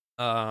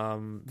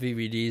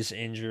 VVD's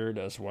injured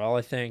as well,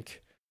 I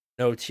think.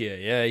 No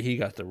TAA, he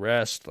got the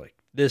rest. Like,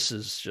 this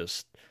is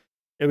just,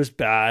 it was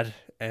bad,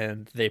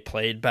 and they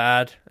played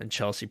bad, and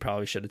Chelsea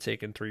probably should have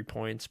taken 3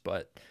 points,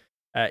 but,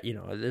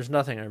 there's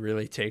nothing I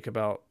really take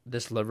about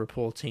this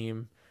Liverpool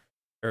team,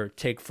 or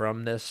take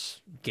from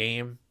this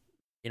game.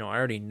 I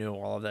already knew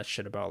all of that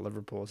shit about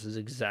Liverpool. This is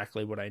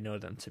exactly what I know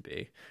them to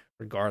be,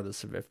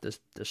 regardless of if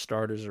the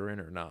starters are in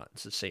or not.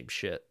 It's the same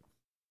shit.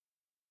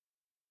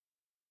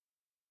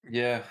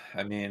 Yeah,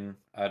 I mean,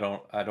 I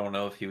don't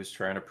know if he was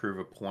trying to prove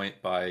a point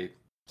by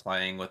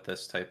playing with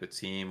this type of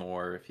team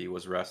or if he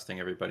was resting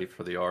everybody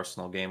for the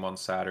Arsenal game on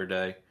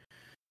Saturday.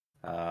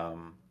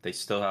 They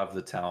still have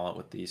the talent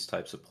with these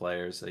types of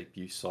players.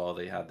 You saw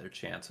they had their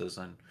chances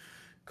and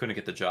couldn't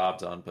get the job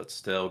done, but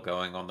still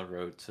going on the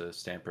road to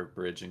Stamford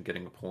Bridge and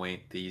getting a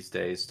point these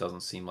days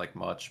doesn't seem like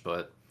much,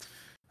 but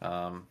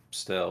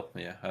still,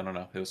 yeah, I don't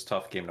know. It was a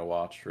tough game to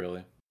watch,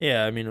 really.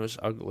 Yeah, I mean, it was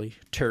ugly.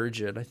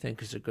 Turgid, I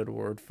think, is a good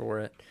word for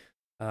it.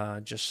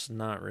 Just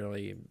not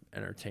really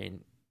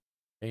entertaining,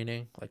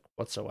 like,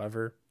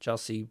 whatsoever.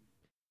 Chelsea,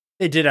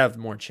 they did have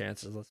more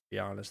chances, let's be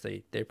honest.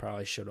 They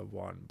probably should have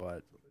won,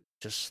 but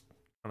just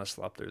kind of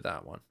slept through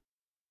that one.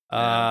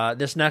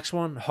 This next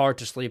one, hard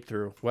to sleep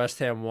through. West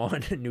Ham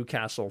 1,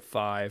 Newcastle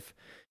 5.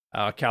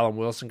 Callum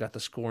Wilson got the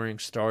scoring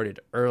started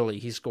early.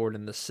 He scored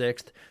in the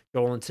 6th.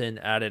 Joelinton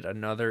added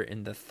another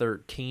in the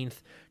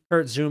 13th.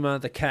 Kurt Zuma,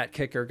 the cat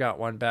kicker, got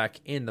one back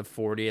in the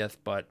 40th,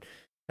 but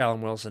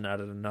Callum Wilson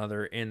added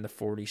another in the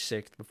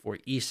 46th before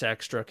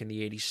Isak struck in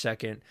the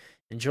 82nd,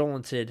 and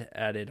Joelinton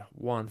added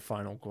one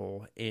final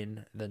goal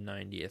in the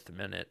 90th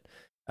minute.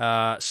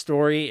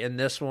 Story in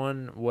this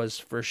one was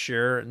for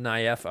sure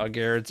Naif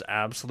Agaird's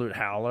absolute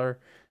howler.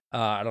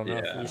 I don't know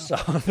if you Yeah.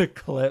 saw the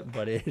clip,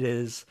 but it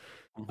is.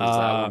 Was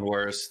that one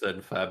worse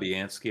than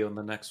Fabianski on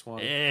the next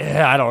one?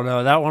 I don't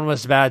know. That one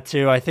was bad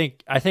too. I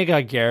think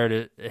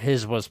Aguerd,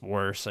 his was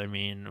worse. I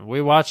mean,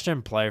 we watched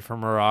him play for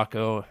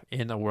Morocco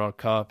in the World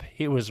Cup.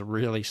 He was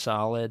really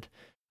solid.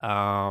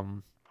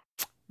 Um,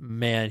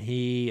 Man,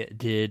 he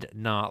did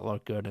not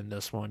look good in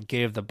this one.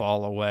 Gave the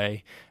ball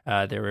away.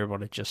 They were able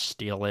to just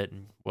steal it,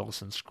 and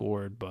Wilson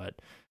scored.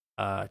 But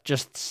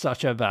just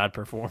such a bad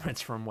performance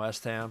from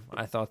West Ham.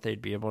 I thought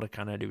they'd be able to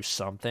kind of do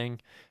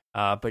something.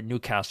 But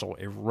Newcastle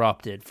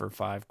erupted for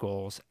 5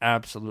 goals,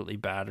 absolutely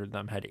battered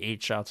them, had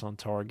 8 shots on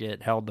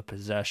target, held the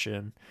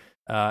possession,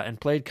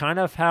 and played kind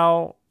of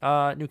how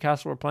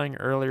Newcastle were playing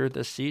earlier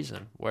this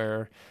season,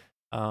 where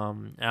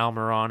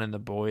Almiron and the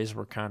boys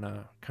were kind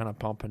of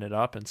pumping it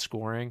up and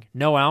scoring.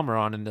 No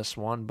Almiron in this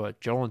one, but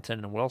Joelinton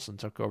and Wilson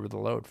took over the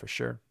load for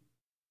sure.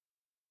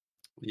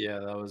 Yeah,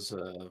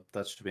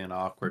 that should be an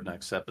awkward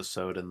next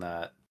episode in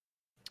that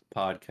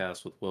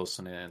podcast with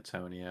Wilson and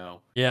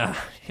Antonio. Yeah,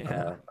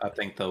 yeah. I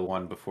think the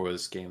one before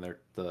this game,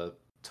 the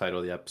title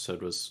of the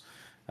episode was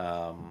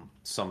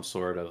some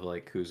sort of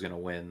like who's gonna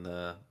win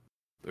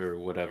or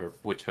whatever,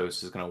 which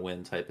host is gonna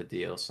win type of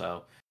deal.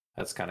 So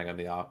that's kind of gonna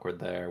be awkward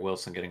there.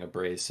 Wilson getting a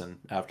brace, and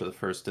after the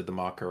first did the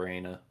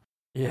Macarena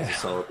as a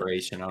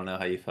celebration. I don't know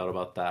how you felt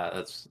about that.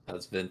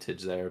 That's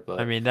vintage there, but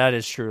I mean that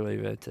is truly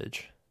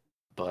vintage.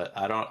 But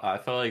I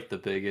felt like the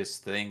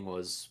biggest thing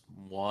was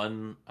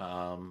one,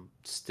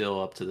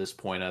 still up to this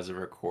point as of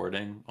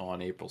recording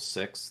on April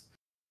 6th.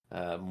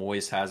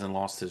 Moyes hasn't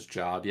lost his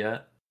job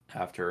yet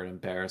after an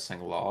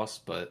embarrassing loss,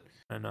 but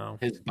I know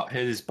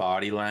his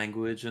body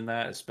language in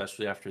that,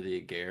 especially after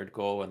the Aguerd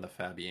goal and the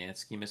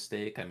Fabianski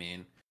mistake, I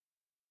mean,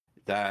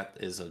 that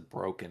is a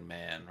broken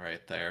man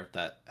right there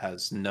that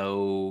has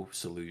no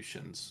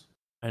solutions.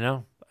 I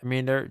know. I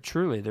mean,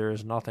 there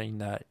is nothing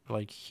that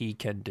like he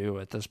can do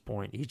at this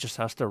point. He just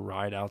has to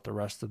ride out the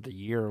rest of the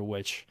year,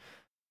 which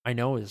I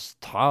know is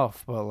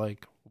tough, but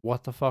like,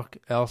 what the fuck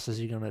else is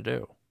he gonna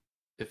do?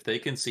 If they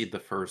concede the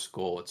first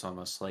goal, it's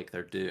almost like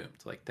they're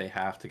doomed. Like they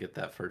have to get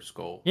that first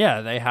goal.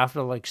 Yeah, they have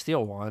to like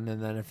steal one,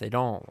 and then if they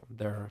don't,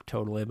 they're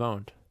totally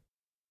boned.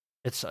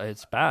 It's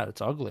bad. It's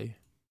ugly.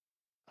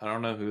 I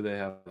don't know who they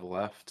have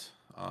left.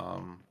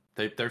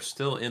 They're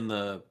still in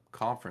the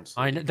conference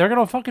I league. know, they're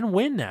gonna fucking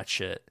win that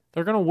shit.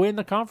 They're gonna win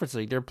the conference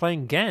league. They're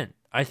playing Ghent.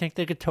 I think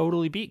they could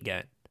totally beat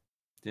Ghent.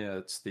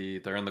 Yeah,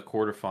 they're in the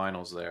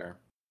quarterfinals there.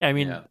 I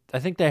mean, Yeah. I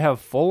think they have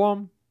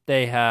Fulham.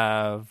 They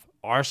have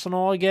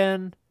Arsenal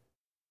again.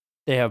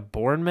 They have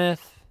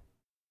Bournemouth.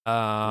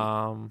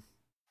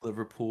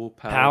 Liverpool,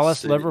 Palace,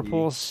 City.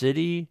 Liverpool,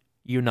 City,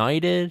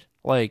 United.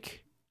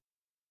 Like,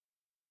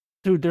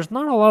 dude, there's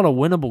not a lot of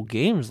winnable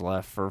games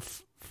left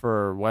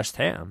for West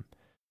Ham.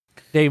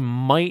 They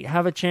might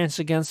have a chance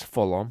against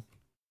Fulham.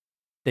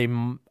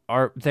 They'll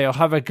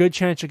have a good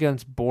chance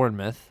against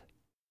Bournemouth.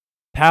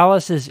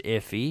 Palace is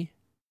iffy.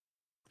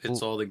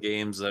 It's all the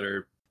games that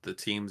are the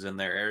teams in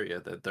their area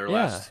that their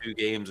last 2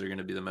 games are going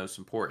to be the most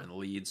important.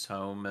 Leeds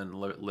home and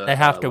They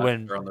have to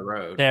win on the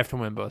road. They have to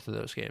win both of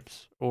those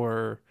games,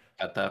 or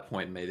at that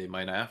point, maybe they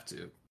might have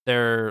to.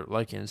 they're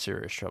like in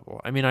serious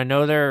trouble. I mean, I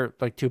know they're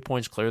like 2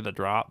 points clear of the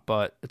drop,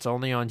 but it's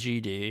only on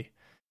GD,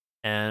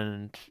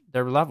 and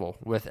they're level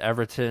with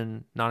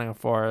Everton, Nottingham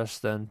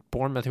Forest, and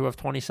Bournemouth, who have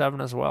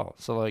 27 as well.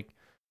 So like,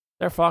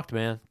 they're fucked,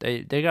 man.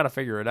 They got to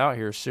figure it out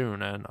here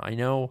soon. And I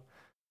know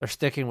they're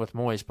sticking with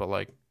Moyes, but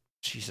like,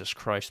 Jesus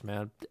Christ,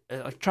 man,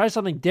 like, try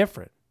something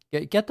different.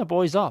 Get the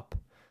boys up,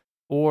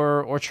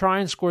 or try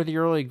and score the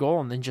early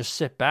goal and then just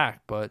sit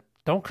back. But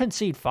don't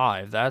concede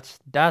 5. That's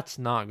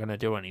not gonna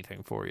do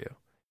anything for you.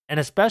 And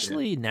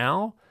especially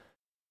now,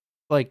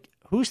 like,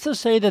 who's to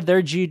say that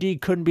their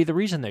GD couldn't be the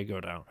reason they go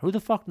down? Who the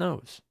fuck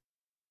knows?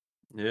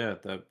 Yeah,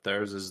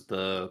 theirs is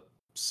the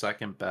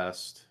second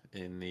best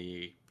in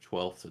the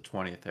 12th to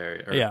 20th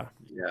area.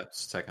 Yeah,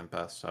 it's second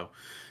best. So,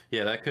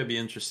 yeah, that could be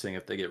interesting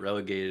if they get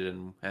relegated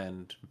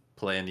and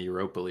play in the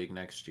Europa League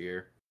next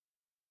year.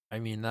 I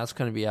mean, that's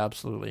going to be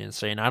absolutely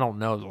insane. I don't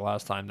know the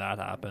last time that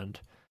happened,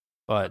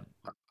 but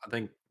I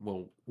think,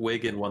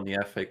 Wigan won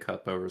the FA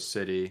Cup over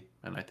City,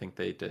 and I think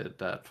they did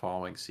that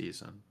following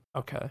season.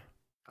 okay.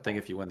 I think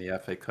if you win the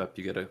FA Cup,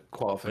 you get a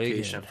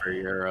qualification for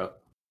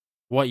Europe.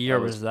 What year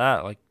was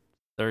that? Like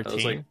 13? That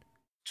was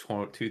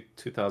like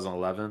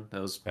 2011.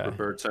 That was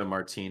Roberto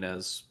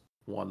Martinez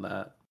won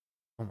that.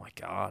 Oh my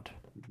God.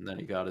 And then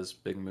he got his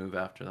big move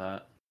after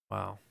that.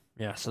 Wow.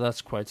 Yeah, so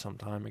that's quite some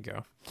time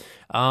ago.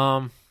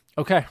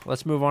 Okay,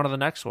 let's move on to the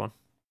next one.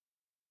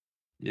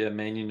 Yeah,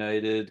 Man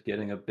United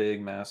getting a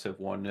big, massive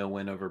 1-0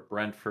 win over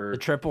Brentford. The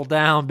triple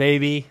down,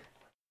 baby.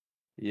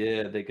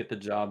 Yeah, they get the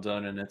job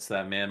done, and it's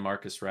that man,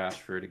 Marcus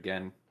Rashford,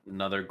 again,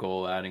 another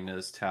goal adding to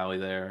his tally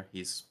there.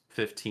 He's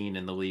 15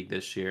 in the league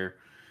this year,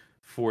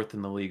 4th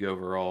in the league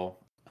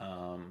overall.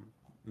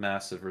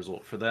 Massive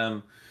result for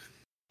them.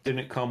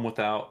 Didn't come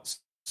without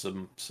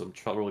some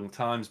troubling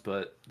times,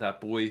 but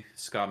that boy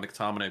Scott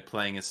McTominay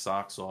playing his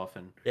socks off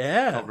and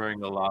Yeah.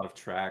 covering a lot of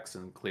tracks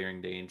and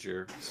clearing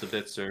danger.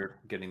 Savitzer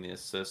getting the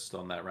assist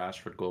on that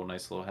Rashford goal,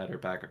 nice little header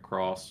back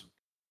across.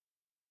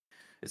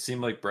 It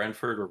seemed like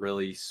Brentford were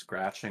really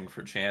scratching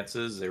for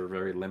chances. They were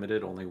very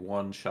limited, only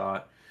one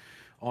shot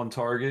on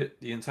target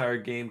the entire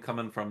game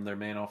coming from their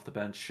man off the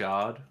bench,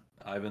 Shad.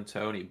 Ivan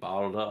Toney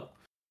bottled up.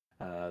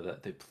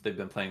 That they've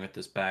been playing with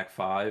this back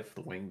five,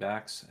 the wing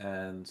backs,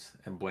 and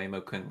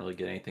Buemo couldn't really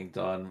get anything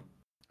done.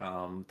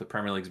 The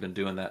Premier League's been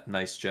doing that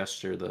nice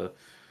gesture the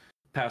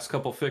past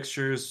couple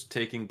fixtures,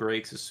 taking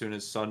breaks as soon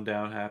as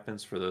sundown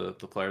happens for the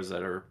players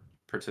that are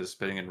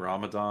participating in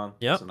Ramadan.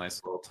 It's Yep. a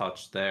nice little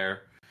touch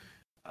there.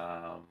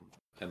 Um,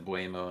 and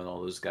Buemo and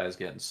all those guys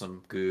getting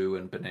some goo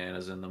and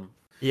bananas in them.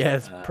 Yeah,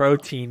 it's Uh,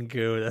 protein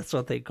goo. That's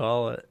what they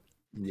call it.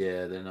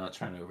 yeah, they're not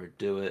trying to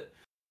overdo it.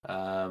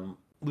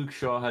 Luke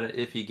Shaw had an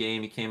iffy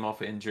game. He came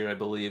off injured, I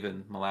believe,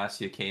 and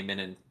Malacia came in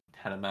and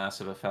had a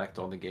massive effect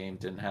on the game.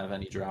 Didn't have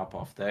any drop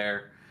off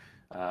there.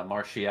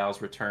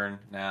 Martial's return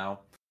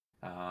now.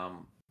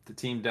 The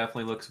team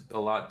definitely looks a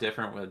lot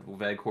different with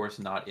Weghorst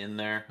not in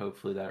there.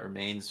 Hopefully that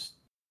remains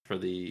for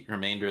the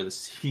remainder of the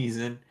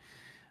season.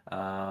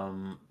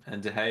 And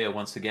De Gea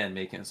once again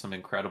making some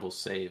incredible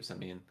saves. I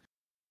mean,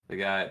 the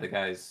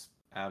guy's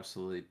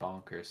absolutely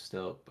bonkers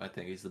still. I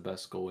think he's the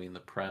best goalie in the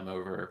Prem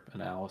over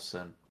an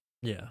Allison.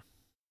 Yeah.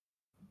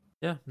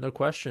 Yeah, no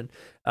question.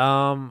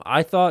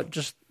 I thought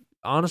just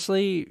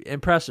honestly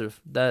impressive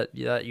that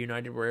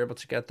United were able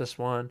to get this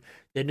one.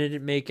 They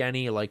didn't make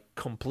any like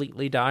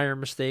completely dire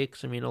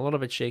mistakes. I mean, a little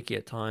bit shaky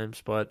at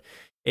times, but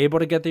able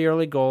to get the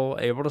early goal,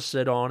 able to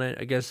sit on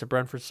it against the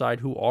Brentford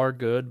side, who are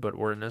good but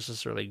weren't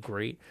necessarily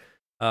great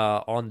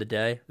on the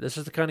day. This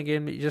is the kind of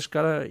game that you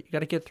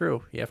gotta get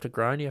through. You have to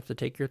grind. You have to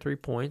take your 3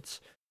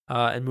 points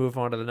and move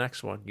on to the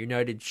next one.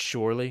 United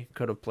surely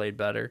could have played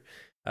better.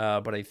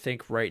 But I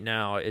think right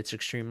now it's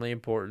extremely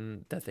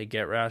important that they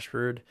get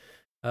Rashford,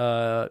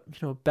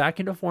 back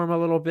into form a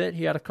little bit.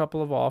 He had a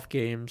couple of off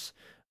games,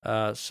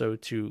 so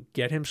to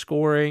get him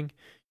scoring,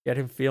 get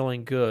him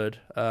feeling good,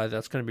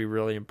 that's going to be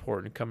really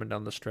important coming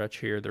down the stretch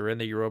here. They're in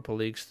the Europa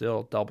League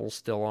still, doubles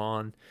still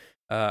on.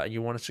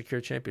 You want to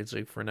secure Champions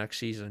League for next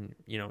season,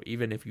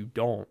 even if you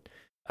don't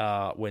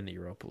win the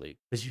Europa League,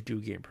 because you do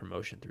gain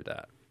promotion through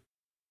that.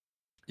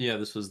 Yeah,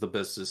 this was the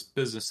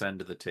business end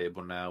of the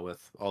table now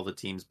with all the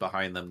teams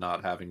behind them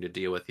not having to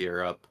deal with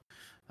Europe.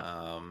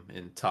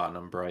 In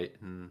Tottenham,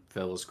 Brighton,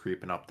 Villa's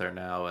creeping up there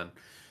now, and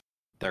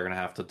they're gonna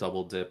have to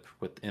double dip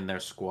within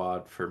their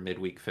squad for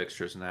midweek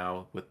fixtures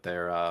now with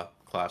their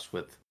clash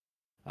with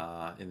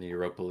in the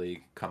Europa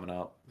League coming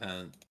up,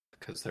 and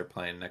because they're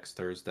playing next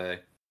Thursday.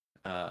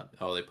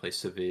 They play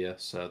Sevilla,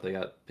 so they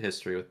got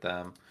history with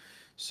them.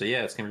 So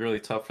yeah, it's gonna be really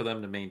tough for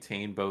them to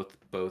maintain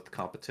both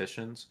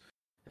competitions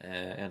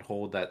and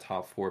hold that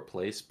top four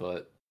place.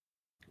 But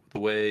the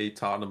way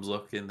Tottenham's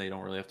looking, they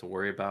don't really have to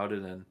worry about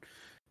it. And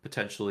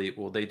potentially,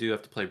 well, they do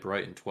have to play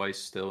Brighton twice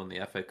still in the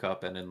FA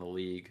Cup and in the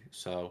league.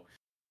 So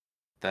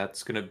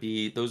those are gonna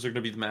be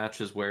the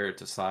matches where it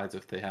decides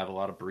if they have a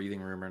lot of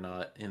breathing room or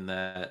not in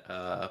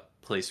that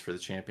place for the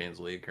Champions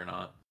League or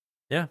not.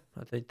 Yeah,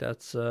 I think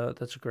that's a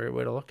great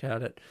way to look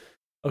at it.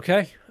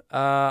 Okay,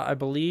 I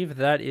believe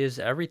that is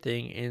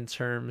everything in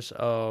terms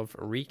of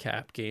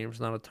recap games.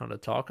 Not a ton to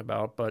talk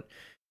about, but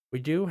we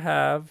do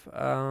have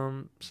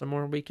some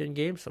more weekend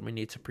games that we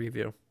need to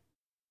preview.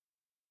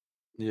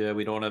 Yeah,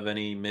 we don't have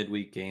any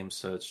midweek games,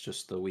 so it's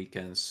just the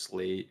weekend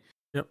slate.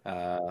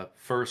 Yep.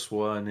 First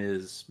one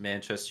is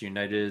Manchester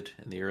United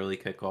in the early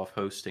kickoff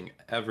hosting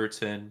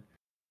Everton.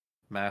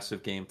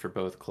 Massive game for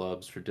both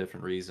clubs for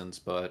different reasons,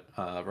 but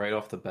right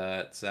off the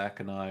bat, Zach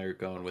and I are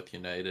going with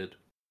United.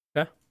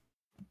 Okay.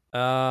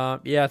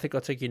 Yeah, I think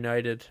I'll take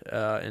United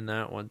in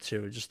that one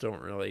too. Just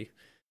don't really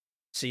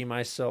see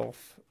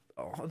myself.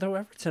 Although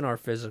Everton are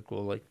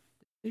physical, like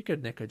they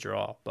could nick a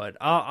draw, but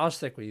I'll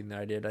stick with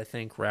United. I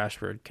think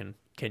Rashford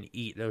can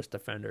eat those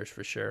defenders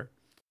for sure.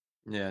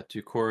 Yeah,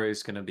 Doucouré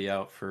is going to be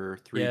out for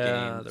 3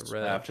 games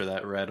after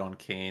that red on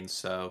Kane,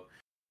 so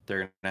they're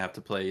going to have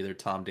to play either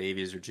Tom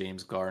Davies or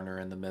James Garner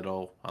in the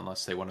middle,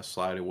 unless they want to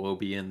slide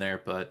Iwobi in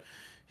there. But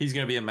he's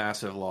going to be a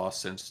massive loss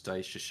since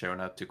Dice just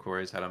showing up.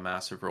 Doucouré's had a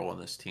massive role in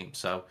this team,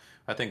 so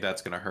I think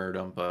that's going to hurt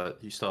him. But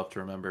you still have to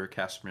remember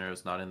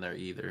Casemiro's not in there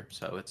either,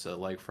 so it's a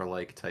like for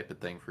like type of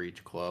thing for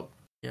each club.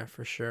 Yeah,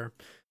 for sure.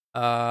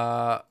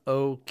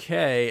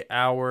 Okay,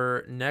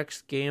 our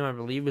next game I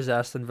believe is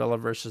Aston Villa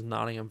versus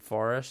Nottingham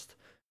Forest.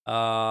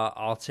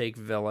 I'll take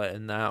Villa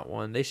in that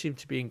one. They seem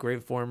to be in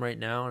great form right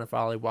now, and if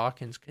Ollie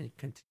Watkins can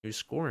continue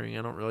scoring,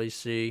 I don't really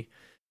see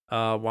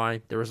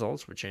why the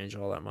results would change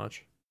all that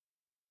much.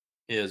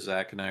 Yeah,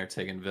 Zach and I are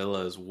taking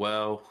Villa as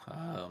well.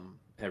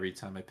 Every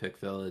time I pick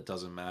Villa, it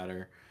doesn't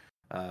matter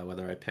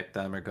whether I pick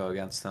them or go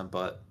against them,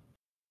 but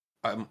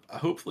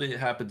hopefully it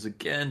happens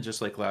again,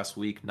 just like last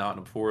week,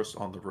 Nottingham Forest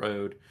on the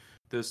road,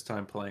 this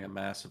time playing a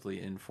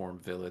massively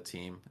informed Villa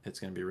team.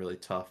 It's going to be really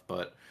tough,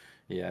 but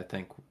yeah, I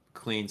think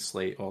clean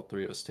slate, all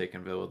three of us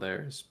taking Villa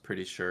there is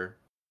pretty sure.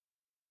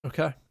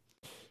 Okay.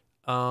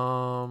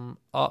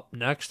 Up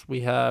next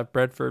we have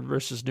Brentford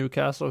versus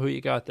Newcastle. Who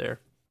you got there?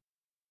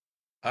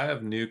 I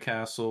have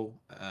Newcastle.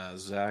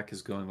 Zach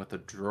is going with a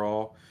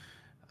draw.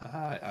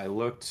 I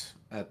looked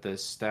at the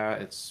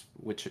stat. It's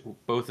which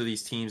both of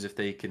these teams, if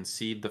they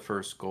concede the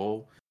first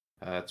goal,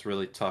 it's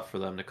really tough for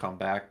them to come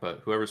back.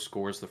 But whoever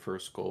scores the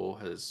first goal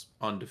is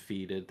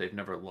undefeated. They've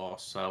never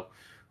lost. So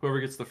whoever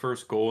gets the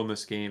first goal in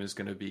this game is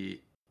going to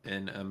be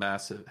in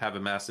have a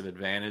massive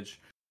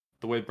advantage.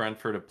 The way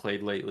Brentford have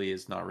played lately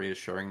is not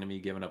reassuring to me,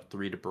 giving up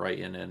 3 to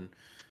Brighton and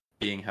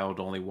being held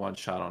only 1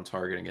 shot on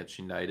target against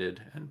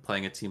United, and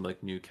playing a team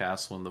like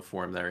Newcastle in the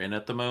form they're in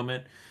at the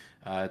moment.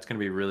 It's going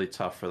to be really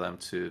tough for them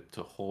to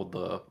hold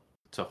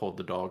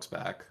the dogs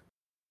back.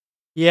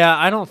 Yeah,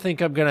 I don't think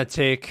I'm gonna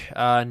take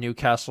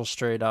Newcastle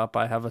straight up.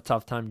 I have a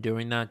tough time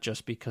doing that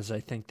just because I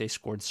think they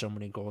scored so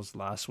many goals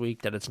last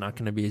week that it's not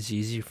going to be as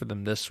easy for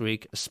them this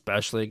week,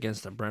 especially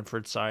against the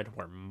Brentford side, who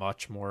are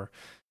much more,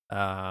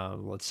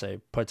 let's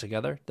say, put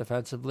together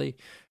defensively.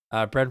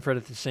 Brentford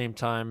at the same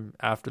time,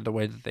 after the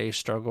way that they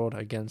struggled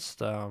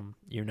against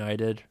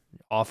United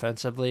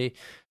offensively,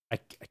 I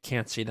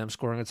can't see them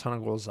scoring a ton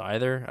of goals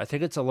either. I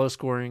think it's a low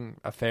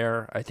scoring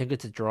affair. I think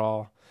it's a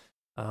draw.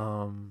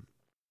 Um,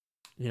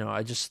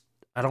 I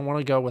don't want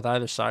to go with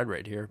either side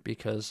right here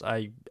because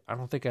I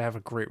don't think I have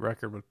a great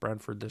record with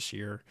Brentford this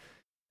year,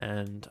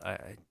 and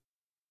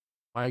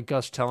my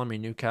gut's telling me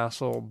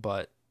Newcastle,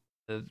 but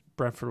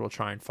Brentford will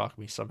try and fuck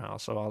me somehow,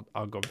 so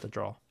I'll go with the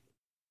draw.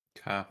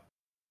 Okay.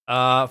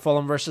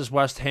 Fulham versus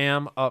West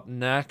Ham up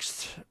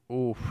next.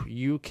 Ooh,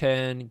 you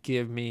can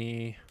give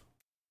me.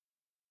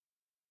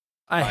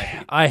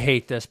 I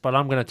hate this, but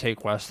I'm gonna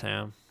take West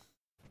Ham.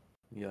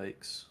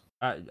 Yikes.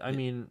 I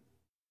mean,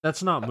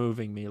 that's not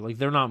moving me. Like,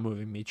 they're not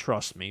moving me,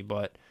 trust me,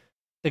 but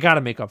they got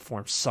to make up for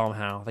him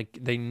somehow. Like,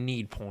 they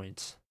need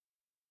points.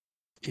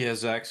 Yeah,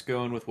 Zach's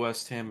going with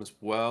West Ham as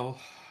well.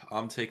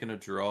 I'm taking a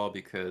draw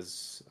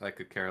because I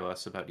could care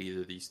less about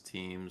either of these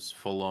teams.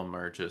 Fulham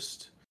are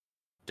just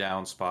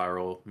down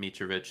spiral.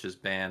 Mitrovic's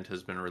band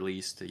has been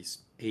released. He's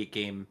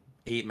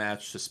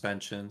 8-match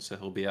suspension, so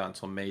he'll be out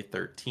until May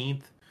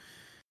 13th.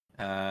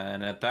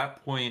 And at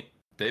that point,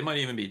 they might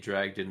even be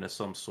dragged into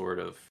some sort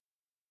of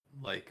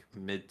like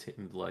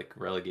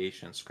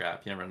relegation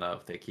scrap. You never know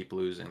if they keep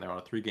losing. They're on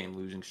a 3-game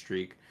losing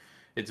streak.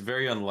 It's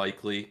very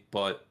unlikely,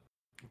 but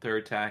their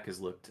attack has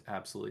looked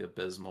absolutely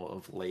abysmal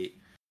of late.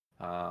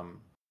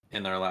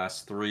 In their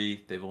last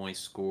 3, they've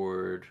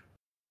scored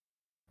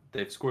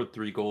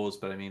 3 goals,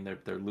 but I mean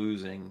they're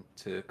losing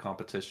to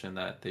competition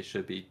that they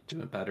should be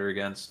doing better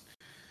against.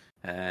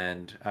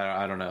 And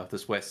I don't know.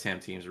 This West Ham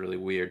team is really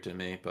weird to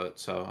me, but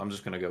so I'm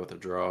just gonna go with a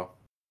draw.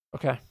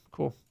 Okay,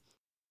 cool.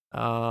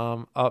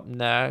 Up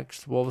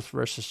next, Wolves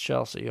versus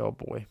Chelsea. Oh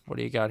boy, what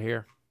do you got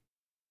here?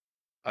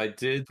 I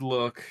did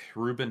look.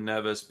 Ruben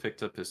Neves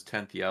picked up his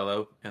 10th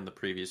yellow in the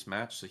previous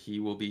match, so he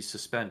will be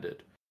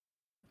suspended.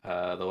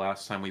 The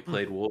last time we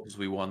played Wolves,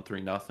 we won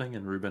 3-0,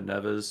 and Ruben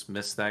Neves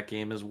missed that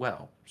game as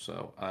well.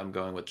 So I'm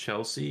going with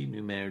Chelsea,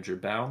 new manager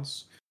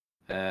bounce,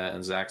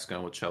 and Zach's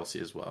going with Chelsea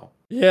as well.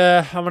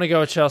 Yeah, I'm gonna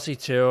go with Chelsea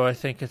too. I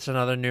think it's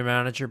another new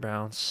manager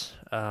bounce.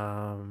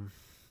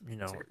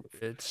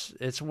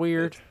 It's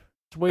weird.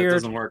 It's weird. It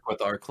doesn't work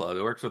with our club.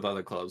 It works with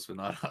other clubs, but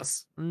not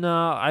us.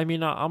 No, I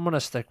mean I'm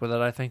gonna stick with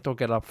it. I think they'll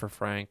get up for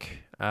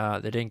Frank. They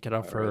didn't get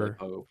up for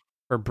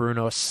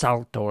Bruno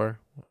Saltor.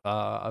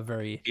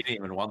 He didn't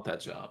even want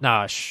that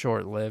job.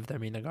 Short-lived. I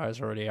mean, the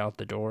guy's already out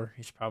the door.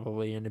 He's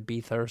probably in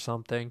Ibiza or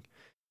something.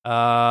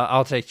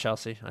 I'll take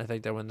Chelsea. I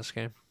think they win this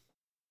game.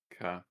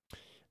 Okay.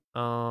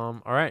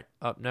 All right.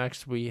 Up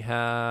next, we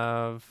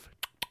have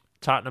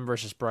Tottenham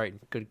versus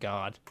Brighton. Good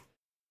God.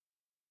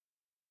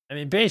 I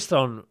mean, based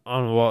on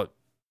what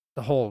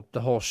the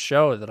whole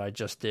show that I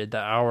just did, the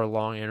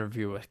hour-long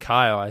interview with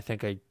Kyle, I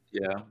think I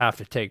have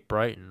to take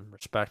Brighton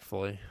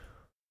respectfully.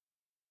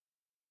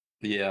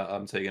 Yeah,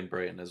 I'm taking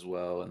Brighton as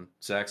well, and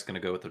Zach's going to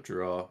go with a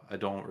draw. I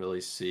don't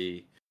really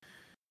see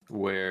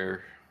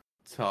where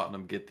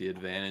Tottenham get the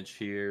advantage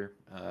here.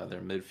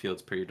 Their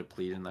midfield's pretty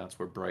depleted, and that's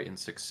where Brighton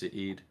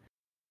succeed.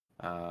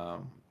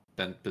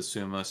 Ben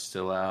Bissouma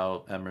still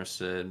out,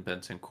 Emerson,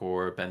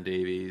 Bentancur, Ben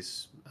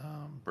Davies,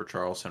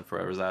 Bercharlson, for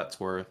whatever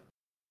that's worth.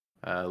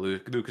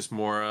 Lucas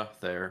Moura,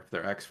 their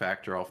X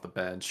factor off the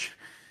bench,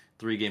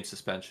 3-game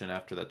suspension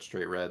after that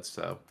straight red.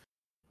 So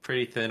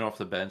pretty thin off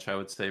the bench, I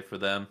would say, for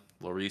them.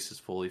 Lloris is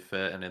fully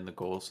fit and in the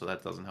goal, so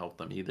that doesn't help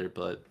them either.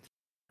 But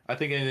I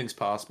think anything's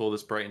possible.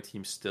 This Brighton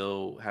team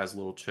still has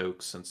little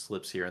chokes and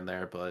slips here and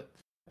there, but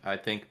I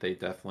think they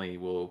definitely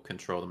will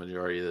control the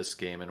majority of this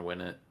game and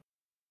win it.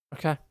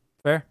 Okay,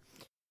 fair.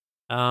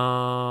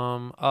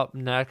 Up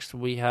next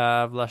we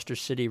have Leicester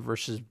City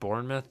versus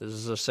Bournemouth. This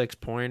is a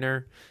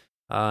 6-pointer.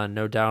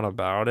 No doubt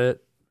about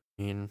it.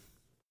 I mean,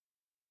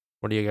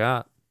 what do you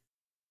got?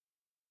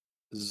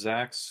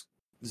 Zach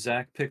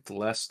picked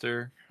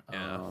Leicester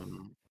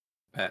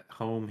at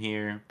home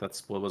here. That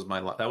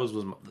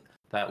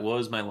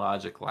was my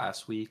logic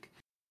last week.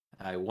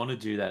 I want to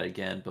do that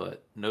again,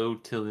 but no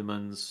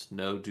Tielemans,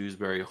 no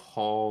Dewsbury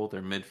Hall.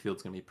 Their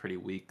midfield's going to be pretty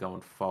weak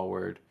going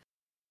forward.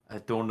 I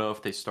don't know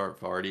if they start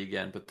Vardy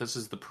again, but this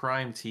is the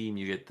prime team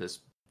you get this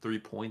 3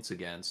 points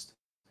against.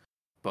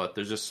 But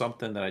there's just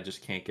something that I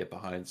just can't get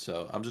behind,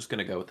 so I'm just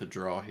gonna go with the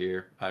draw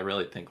here. I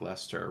really think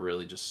Leicester are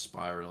really just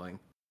spiraling.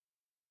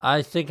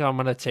 I think I'm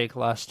gonna take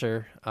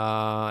Leicester.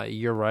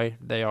 You're right;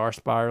 they are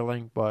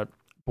spiraling, but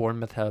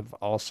Bournemouth have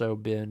also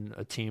been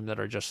a team that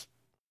are just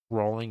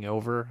rolling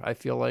over. I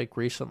feel like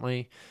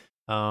recently,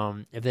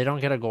 if they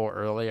don't get a goal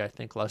early, I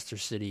think Leicester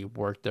City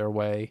work their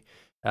way,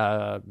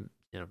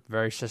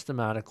 very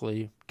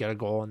systematically, get a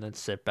goal and then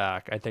sit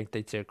back. I think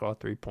they take all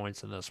 3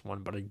 points in this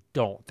one, but I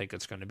don't think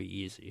it's going to be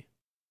easy.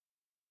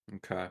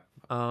 Okay.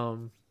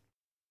 Um,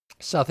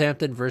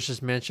 Southampton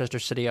versus Manchester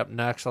City up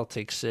next. I'll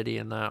take City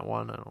in that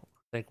one. I don't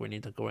think we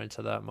need to go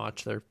into that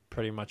much. They're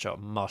pretty much a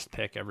must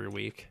pick every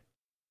week.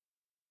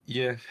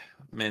 Yeah,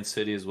 Man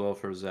City as well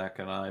for Zach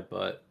and I,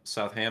 but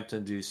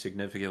Southampton do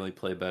significantly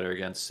play better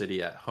against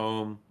City at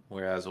home,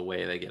 whereas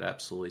away they get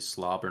absolutely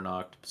slobber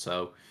knocked.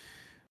 So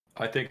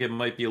I think it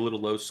might be a little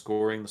low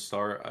scoring to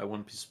start. I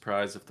wouldn't be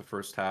surprised if the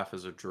first half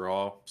is a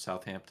draw.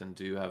 Southampton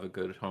do have a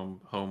good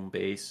home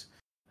base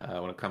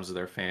when it comes to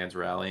their fans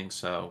rallying.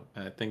 So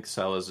I think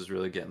Sellers is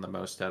really getting the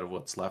most out of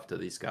what's left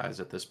of these guys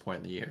at this point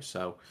in the year.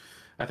 So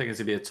I think it's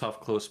gonna be a tough,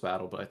 close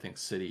battle, but I think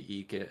City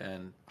eke it,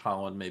 and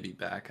Holland may be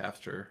back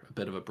after a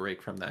bit of a break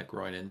from that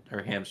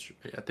or hamstring.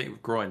 I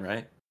think groin,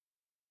 right?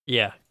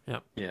 Yeah, yeah,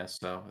 Yeah.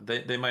 So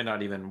they might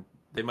not even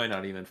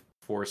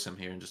force him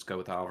here and just go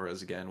with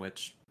Alvarez again,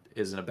 which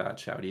isn't a bad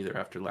shout either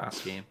after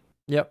last game.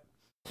 yep.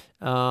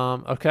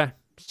 Okay,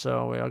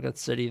 so we all got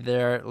City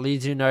there.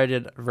 Leeds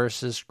United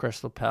versus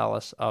Crystal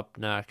Palace up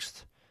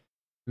next.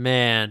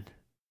 Man,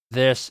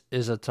 this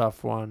is a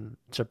tough one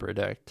to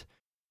predict.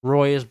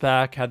 Roy is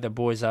back, had the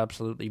boys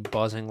absolutely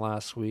buzzing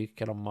last week,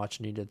 get a much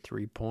needed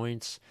 3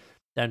 points.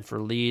 Then for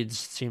Leeds,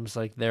 seems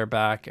like they're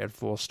back at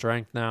full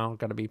strength now,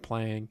 going to be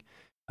playing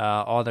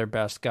all their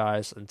best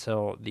guys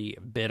until the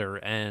bitter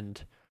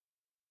end.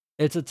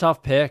 It's a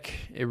tough pick.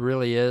 It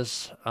really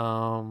is.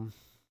 Who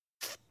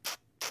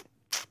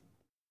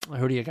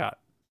do you got?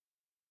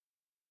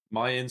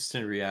 My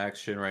instant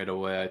reaction right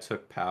away, I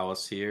took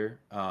Palace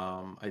here.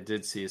 I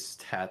did see a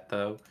stat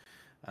though.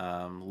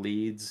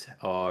 Leeds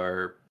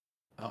are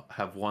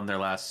have won their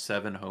last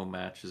 7 home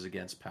matches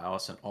against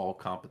Palace in all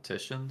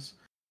competitions,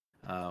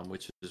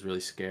 which is really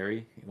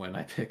scary when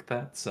I picked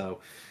that.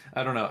 So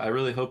I don't know. I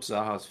really hope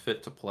Zaha's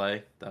fit to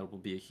play. That will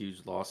be a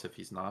huge loss if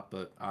he's not.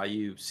 But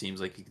IU seems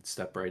like he could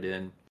step right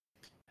in.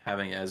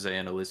 Having Eze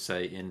and Elise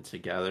in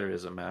together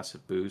is a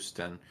massive boost,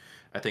 and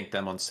I think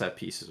them on set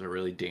pieces are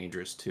really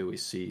dangerous too. We've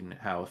seen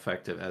how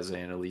effective Eze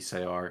and Elise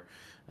are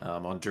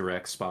on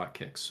direct spot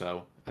kicks.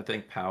 So I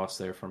think Palace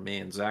there for me,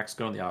 and Zach's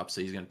going the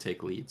opposite. He's going to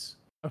take Leeds.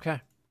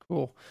 Okay,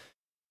 cool.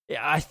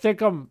 Yeah, I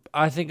think I'm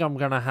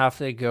gonna have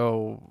to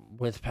go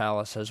with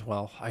Palace as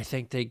well. I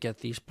think they get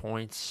these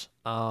points.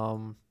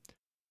 Some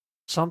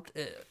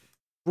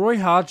Roy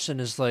Hodgson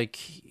is like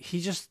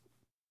he just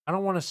I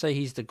don't want to say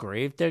he's the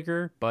grave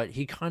digger, but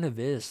he kind of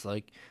is.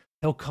 Like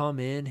he'll come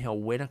in, he'll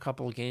win a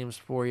couple of games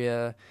for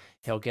you,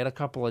 he'll get a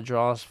couple of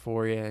draws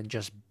for you, and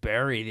just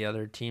bury the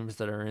other teams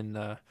that are in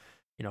the,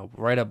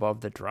 right above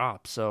the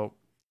drop. So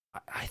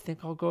I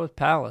think I'll go with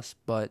Palace,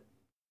 but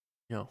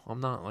I'm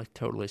not like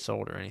totally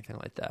sold or anything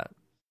like that.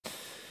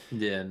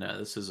 Yeah, no,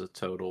 this is a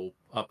total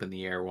up in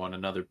the air one.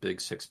 Another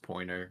big 6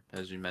 pointer,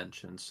 as you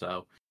mentioned.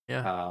 So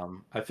Yeah.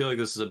 I feel like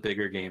this is a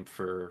bigger game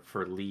for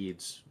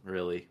Leeds,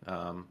 really.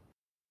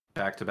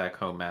 Back to back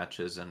home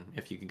matches, and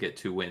if you can get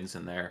 2 wins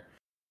in there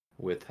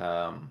with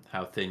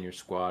how thin your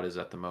squad is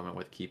at the moment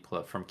with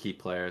from key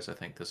players, I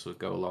think this would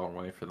go a long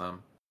way for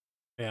them.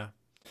 Yeah.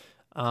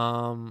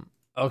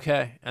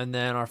 Okay, and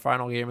then our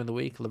final game of the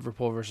week,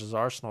 Liverpool versus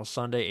Arsenal,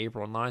 Sunday,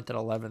 April 9th at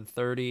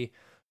 11:30.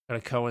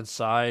 Going to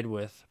coincide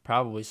with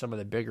probably some of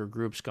the bigger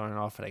groups going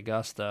off at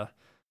Augusta.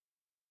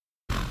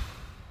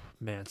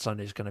 Man,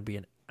 Sunday's going to be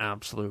an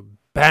absolute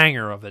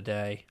banger of a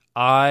day.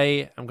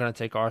 I am going to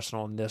take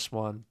Arsenal in this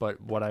one, but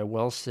what I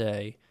will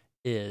say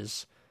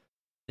is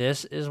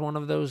this is one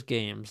of those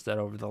games that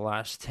over the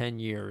last 10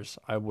 years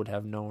I would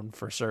have known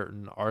for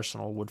certain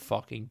Arsenal would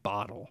fucking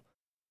bottle.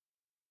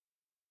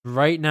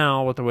 Right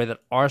now, with the way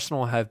that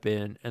Arsenal have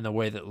been and the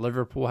way that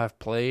Liverpool have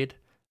played,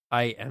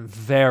 I am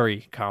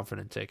very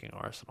confident taking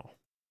Arsenal.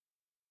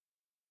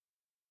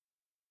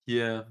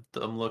 Yeah,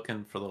 I'm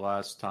looking for the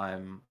last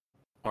time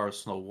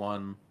Arsenal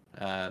won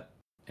at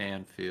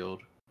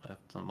Anfield.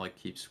 I'm like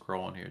keep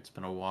scrolling here. It's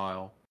been a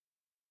while.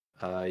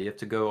 You have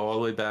to go all the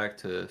way back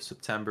to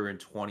September in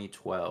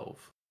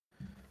 2012.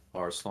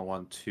 Arsenal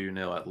won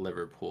 2-0 at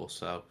Liverpool.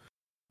 So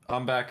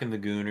I'm back in the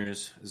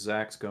Gooners.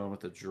 Zach's going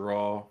with a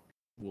draw.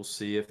 We'll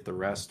see if the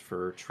rest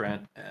for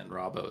Trent and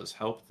Robbo has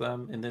helped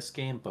them in this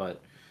game,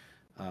 but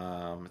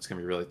it's going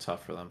to be really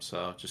tough for them.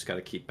 So just got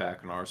to keep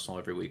backing Arsenal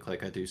every week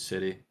like I do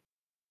City.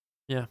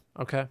 Yeah,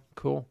 okay,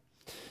 cool.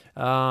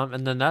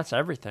 And then that's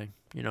everything,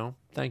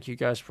 Thank you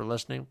guys for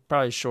listening.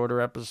 Probably a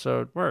shorter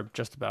episode. We're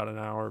just about an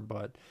hour,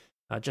 but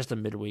just a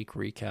midweek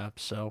recap.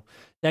 So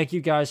thank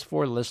you guys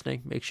for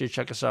listening. Make sure you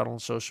check us out on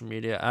social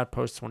media at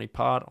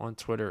Post20Pod on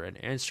Twitter and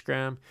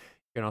Instagram.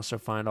 You can also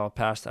find all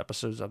past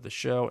episodes of the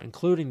show,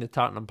 including the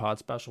Tottenham Pod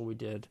special we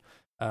did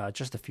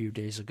just a few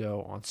days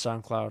ago on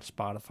SoundCloud,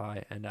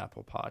 Spotify, and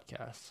Apple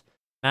Podcasts.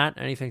 Matt,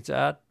 anything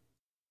to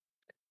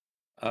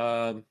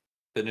add?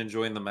 Been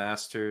enjoying the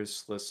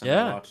Masters. Listened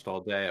Yeah. and watched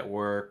all day at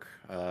work.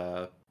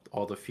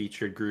 All the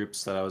featured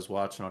groups that I was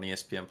watching on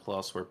ESPN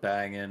Plus were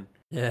banging.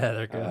 Yeah,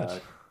 they're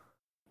good.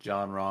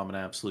 John Rahm, an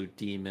absolute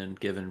demon,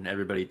 giving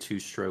everybody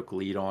 2-stroke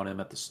lead on him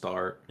at the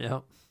start.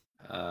 Yep.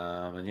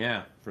 And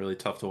yeah, really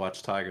tough to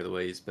watch Tiger the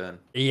way he's been.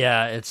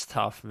 Yeah, it's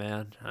tough,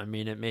 man. I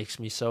mean, it makes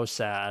me so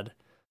sad.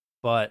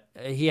 But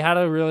he had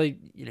a really,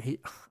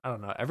 I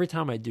don't know. Every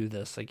time I do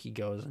this, like, he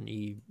goes and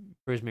he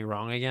proves me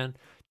wrong again.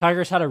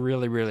 Tiger's had a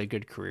really, really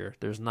good career.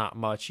 There's not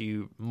much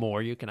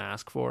more you can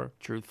ask for,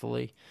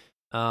 truthfully.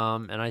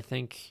 And I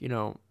think,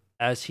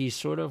 as he's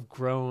sort of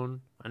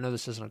grown, I know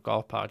this isn't a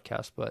golf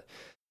podcast, but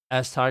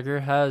as Tiger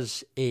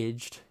has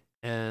aged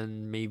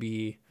and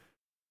maybe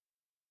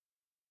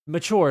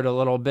matured a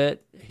little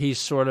bit, he's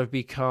sort of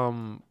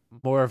become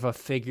more of a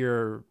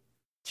figure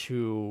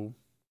to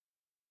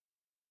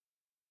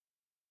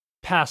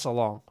pass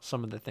along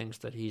some of the things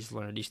that he's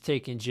learned. He's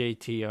taken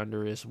JT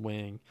under his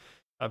wing.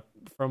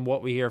 From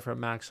what we hear from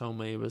Max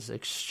Homa, he was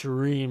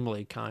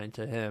extremely kind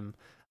to him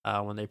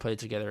when they played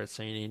together at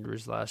St.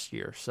 Andrews last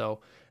year. So,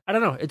 I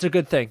don't know. It's a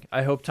good thing.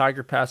 I hope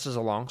Tiger passes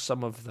along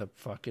some of the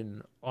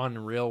fucking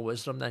unreal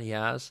wisdom that he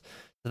has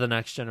to the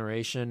next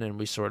generation, and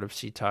we sort of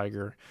see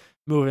Tiger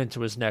move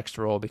into his next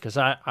role, because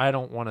I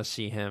don't want to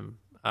see him,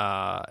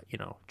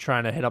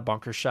 trying to hit a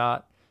bunker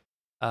shot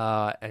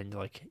and,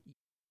 like,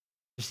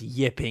 just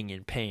yipping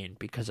in pain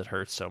because it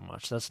hurts so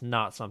much. That's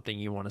not something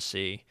you want to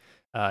see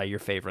your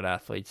favorite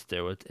athletes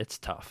do. It's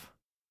tough.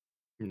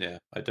 Yeah,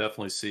 I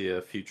definitely see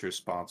a future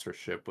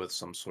sponsorship with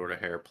some sort of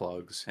hair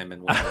plugs. Him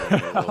and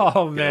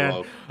oh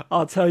man,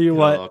 I'll tell you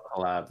what.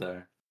 Collab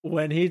there.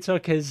 When he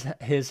took his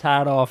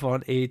hat off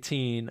on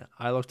 18,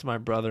 I looked at my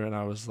brother and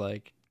I was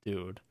like,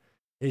 dude,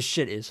 his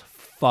shit is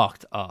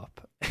fucked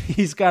up.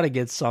 He's got to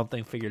get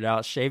something figured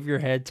out. Shave your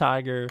head,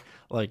 Tiger.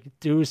 Like,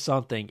 do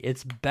something.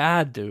 It's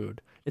bad, dude.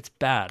 It's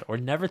bad. Or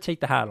never take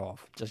the hat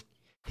off. Just,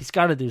 he's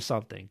got to do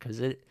something, because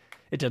it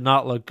did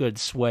not look good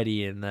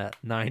sweaty in that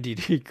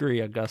 90-degree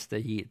Augusta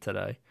heat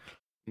today.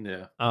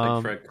 Yeah. I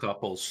think Fred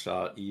Couples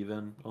shot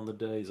even on the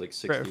day. He's like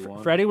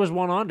 61. Freddie was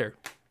 1 under.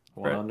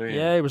 Under?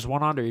 Yeah, he was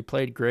 1 under. He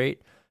played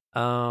great.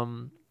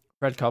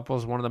 Fred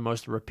Couples, one of the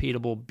most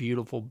repeatable,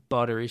 beautiful,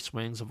 buttery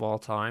swings of all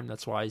time.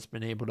 That's why he's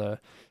been able to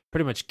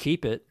pretty much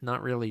keep it,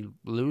 not really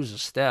lose a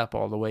step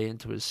all the way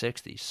into his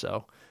 60s.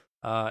 So,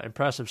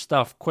 impressive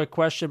stuff. Quick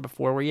question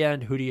before we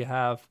end. Who do you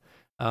have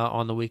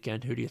on the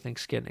weekend? Who do you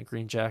think's getting a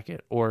green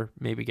jacket, or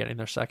maybe getting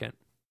their second?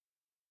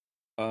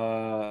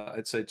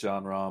 I'd say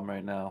John Rahm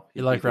right now.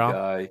 You like Rahm?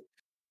 Guy.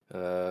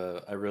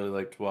 I really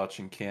liked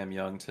watching Cam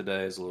Young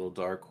today as a little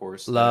dark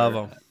horse. Love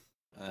him.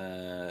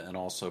 And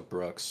also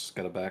Brooks.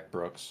 Got to back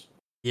Brooks.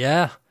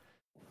 Yeah.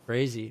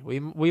 Crazy.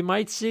 We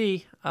might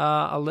see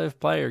a live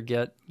player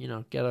get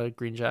a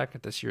green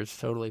jacket this year. It's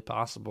totally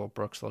possible.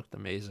 Brooks looked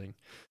amazing.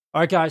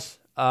 All right, guys.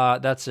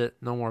 That's it.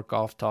 No more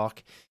golf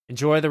talk.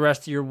 Enjoy the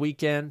rest of your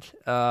weekend.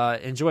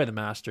 Enjoy the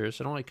Masters.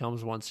 It only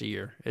comes once a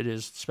year. It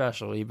is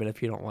special, even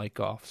if you don't like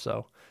golf.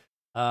 So,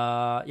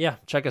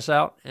 check us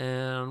out,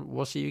 and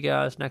we'll see you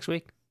guys next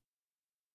week.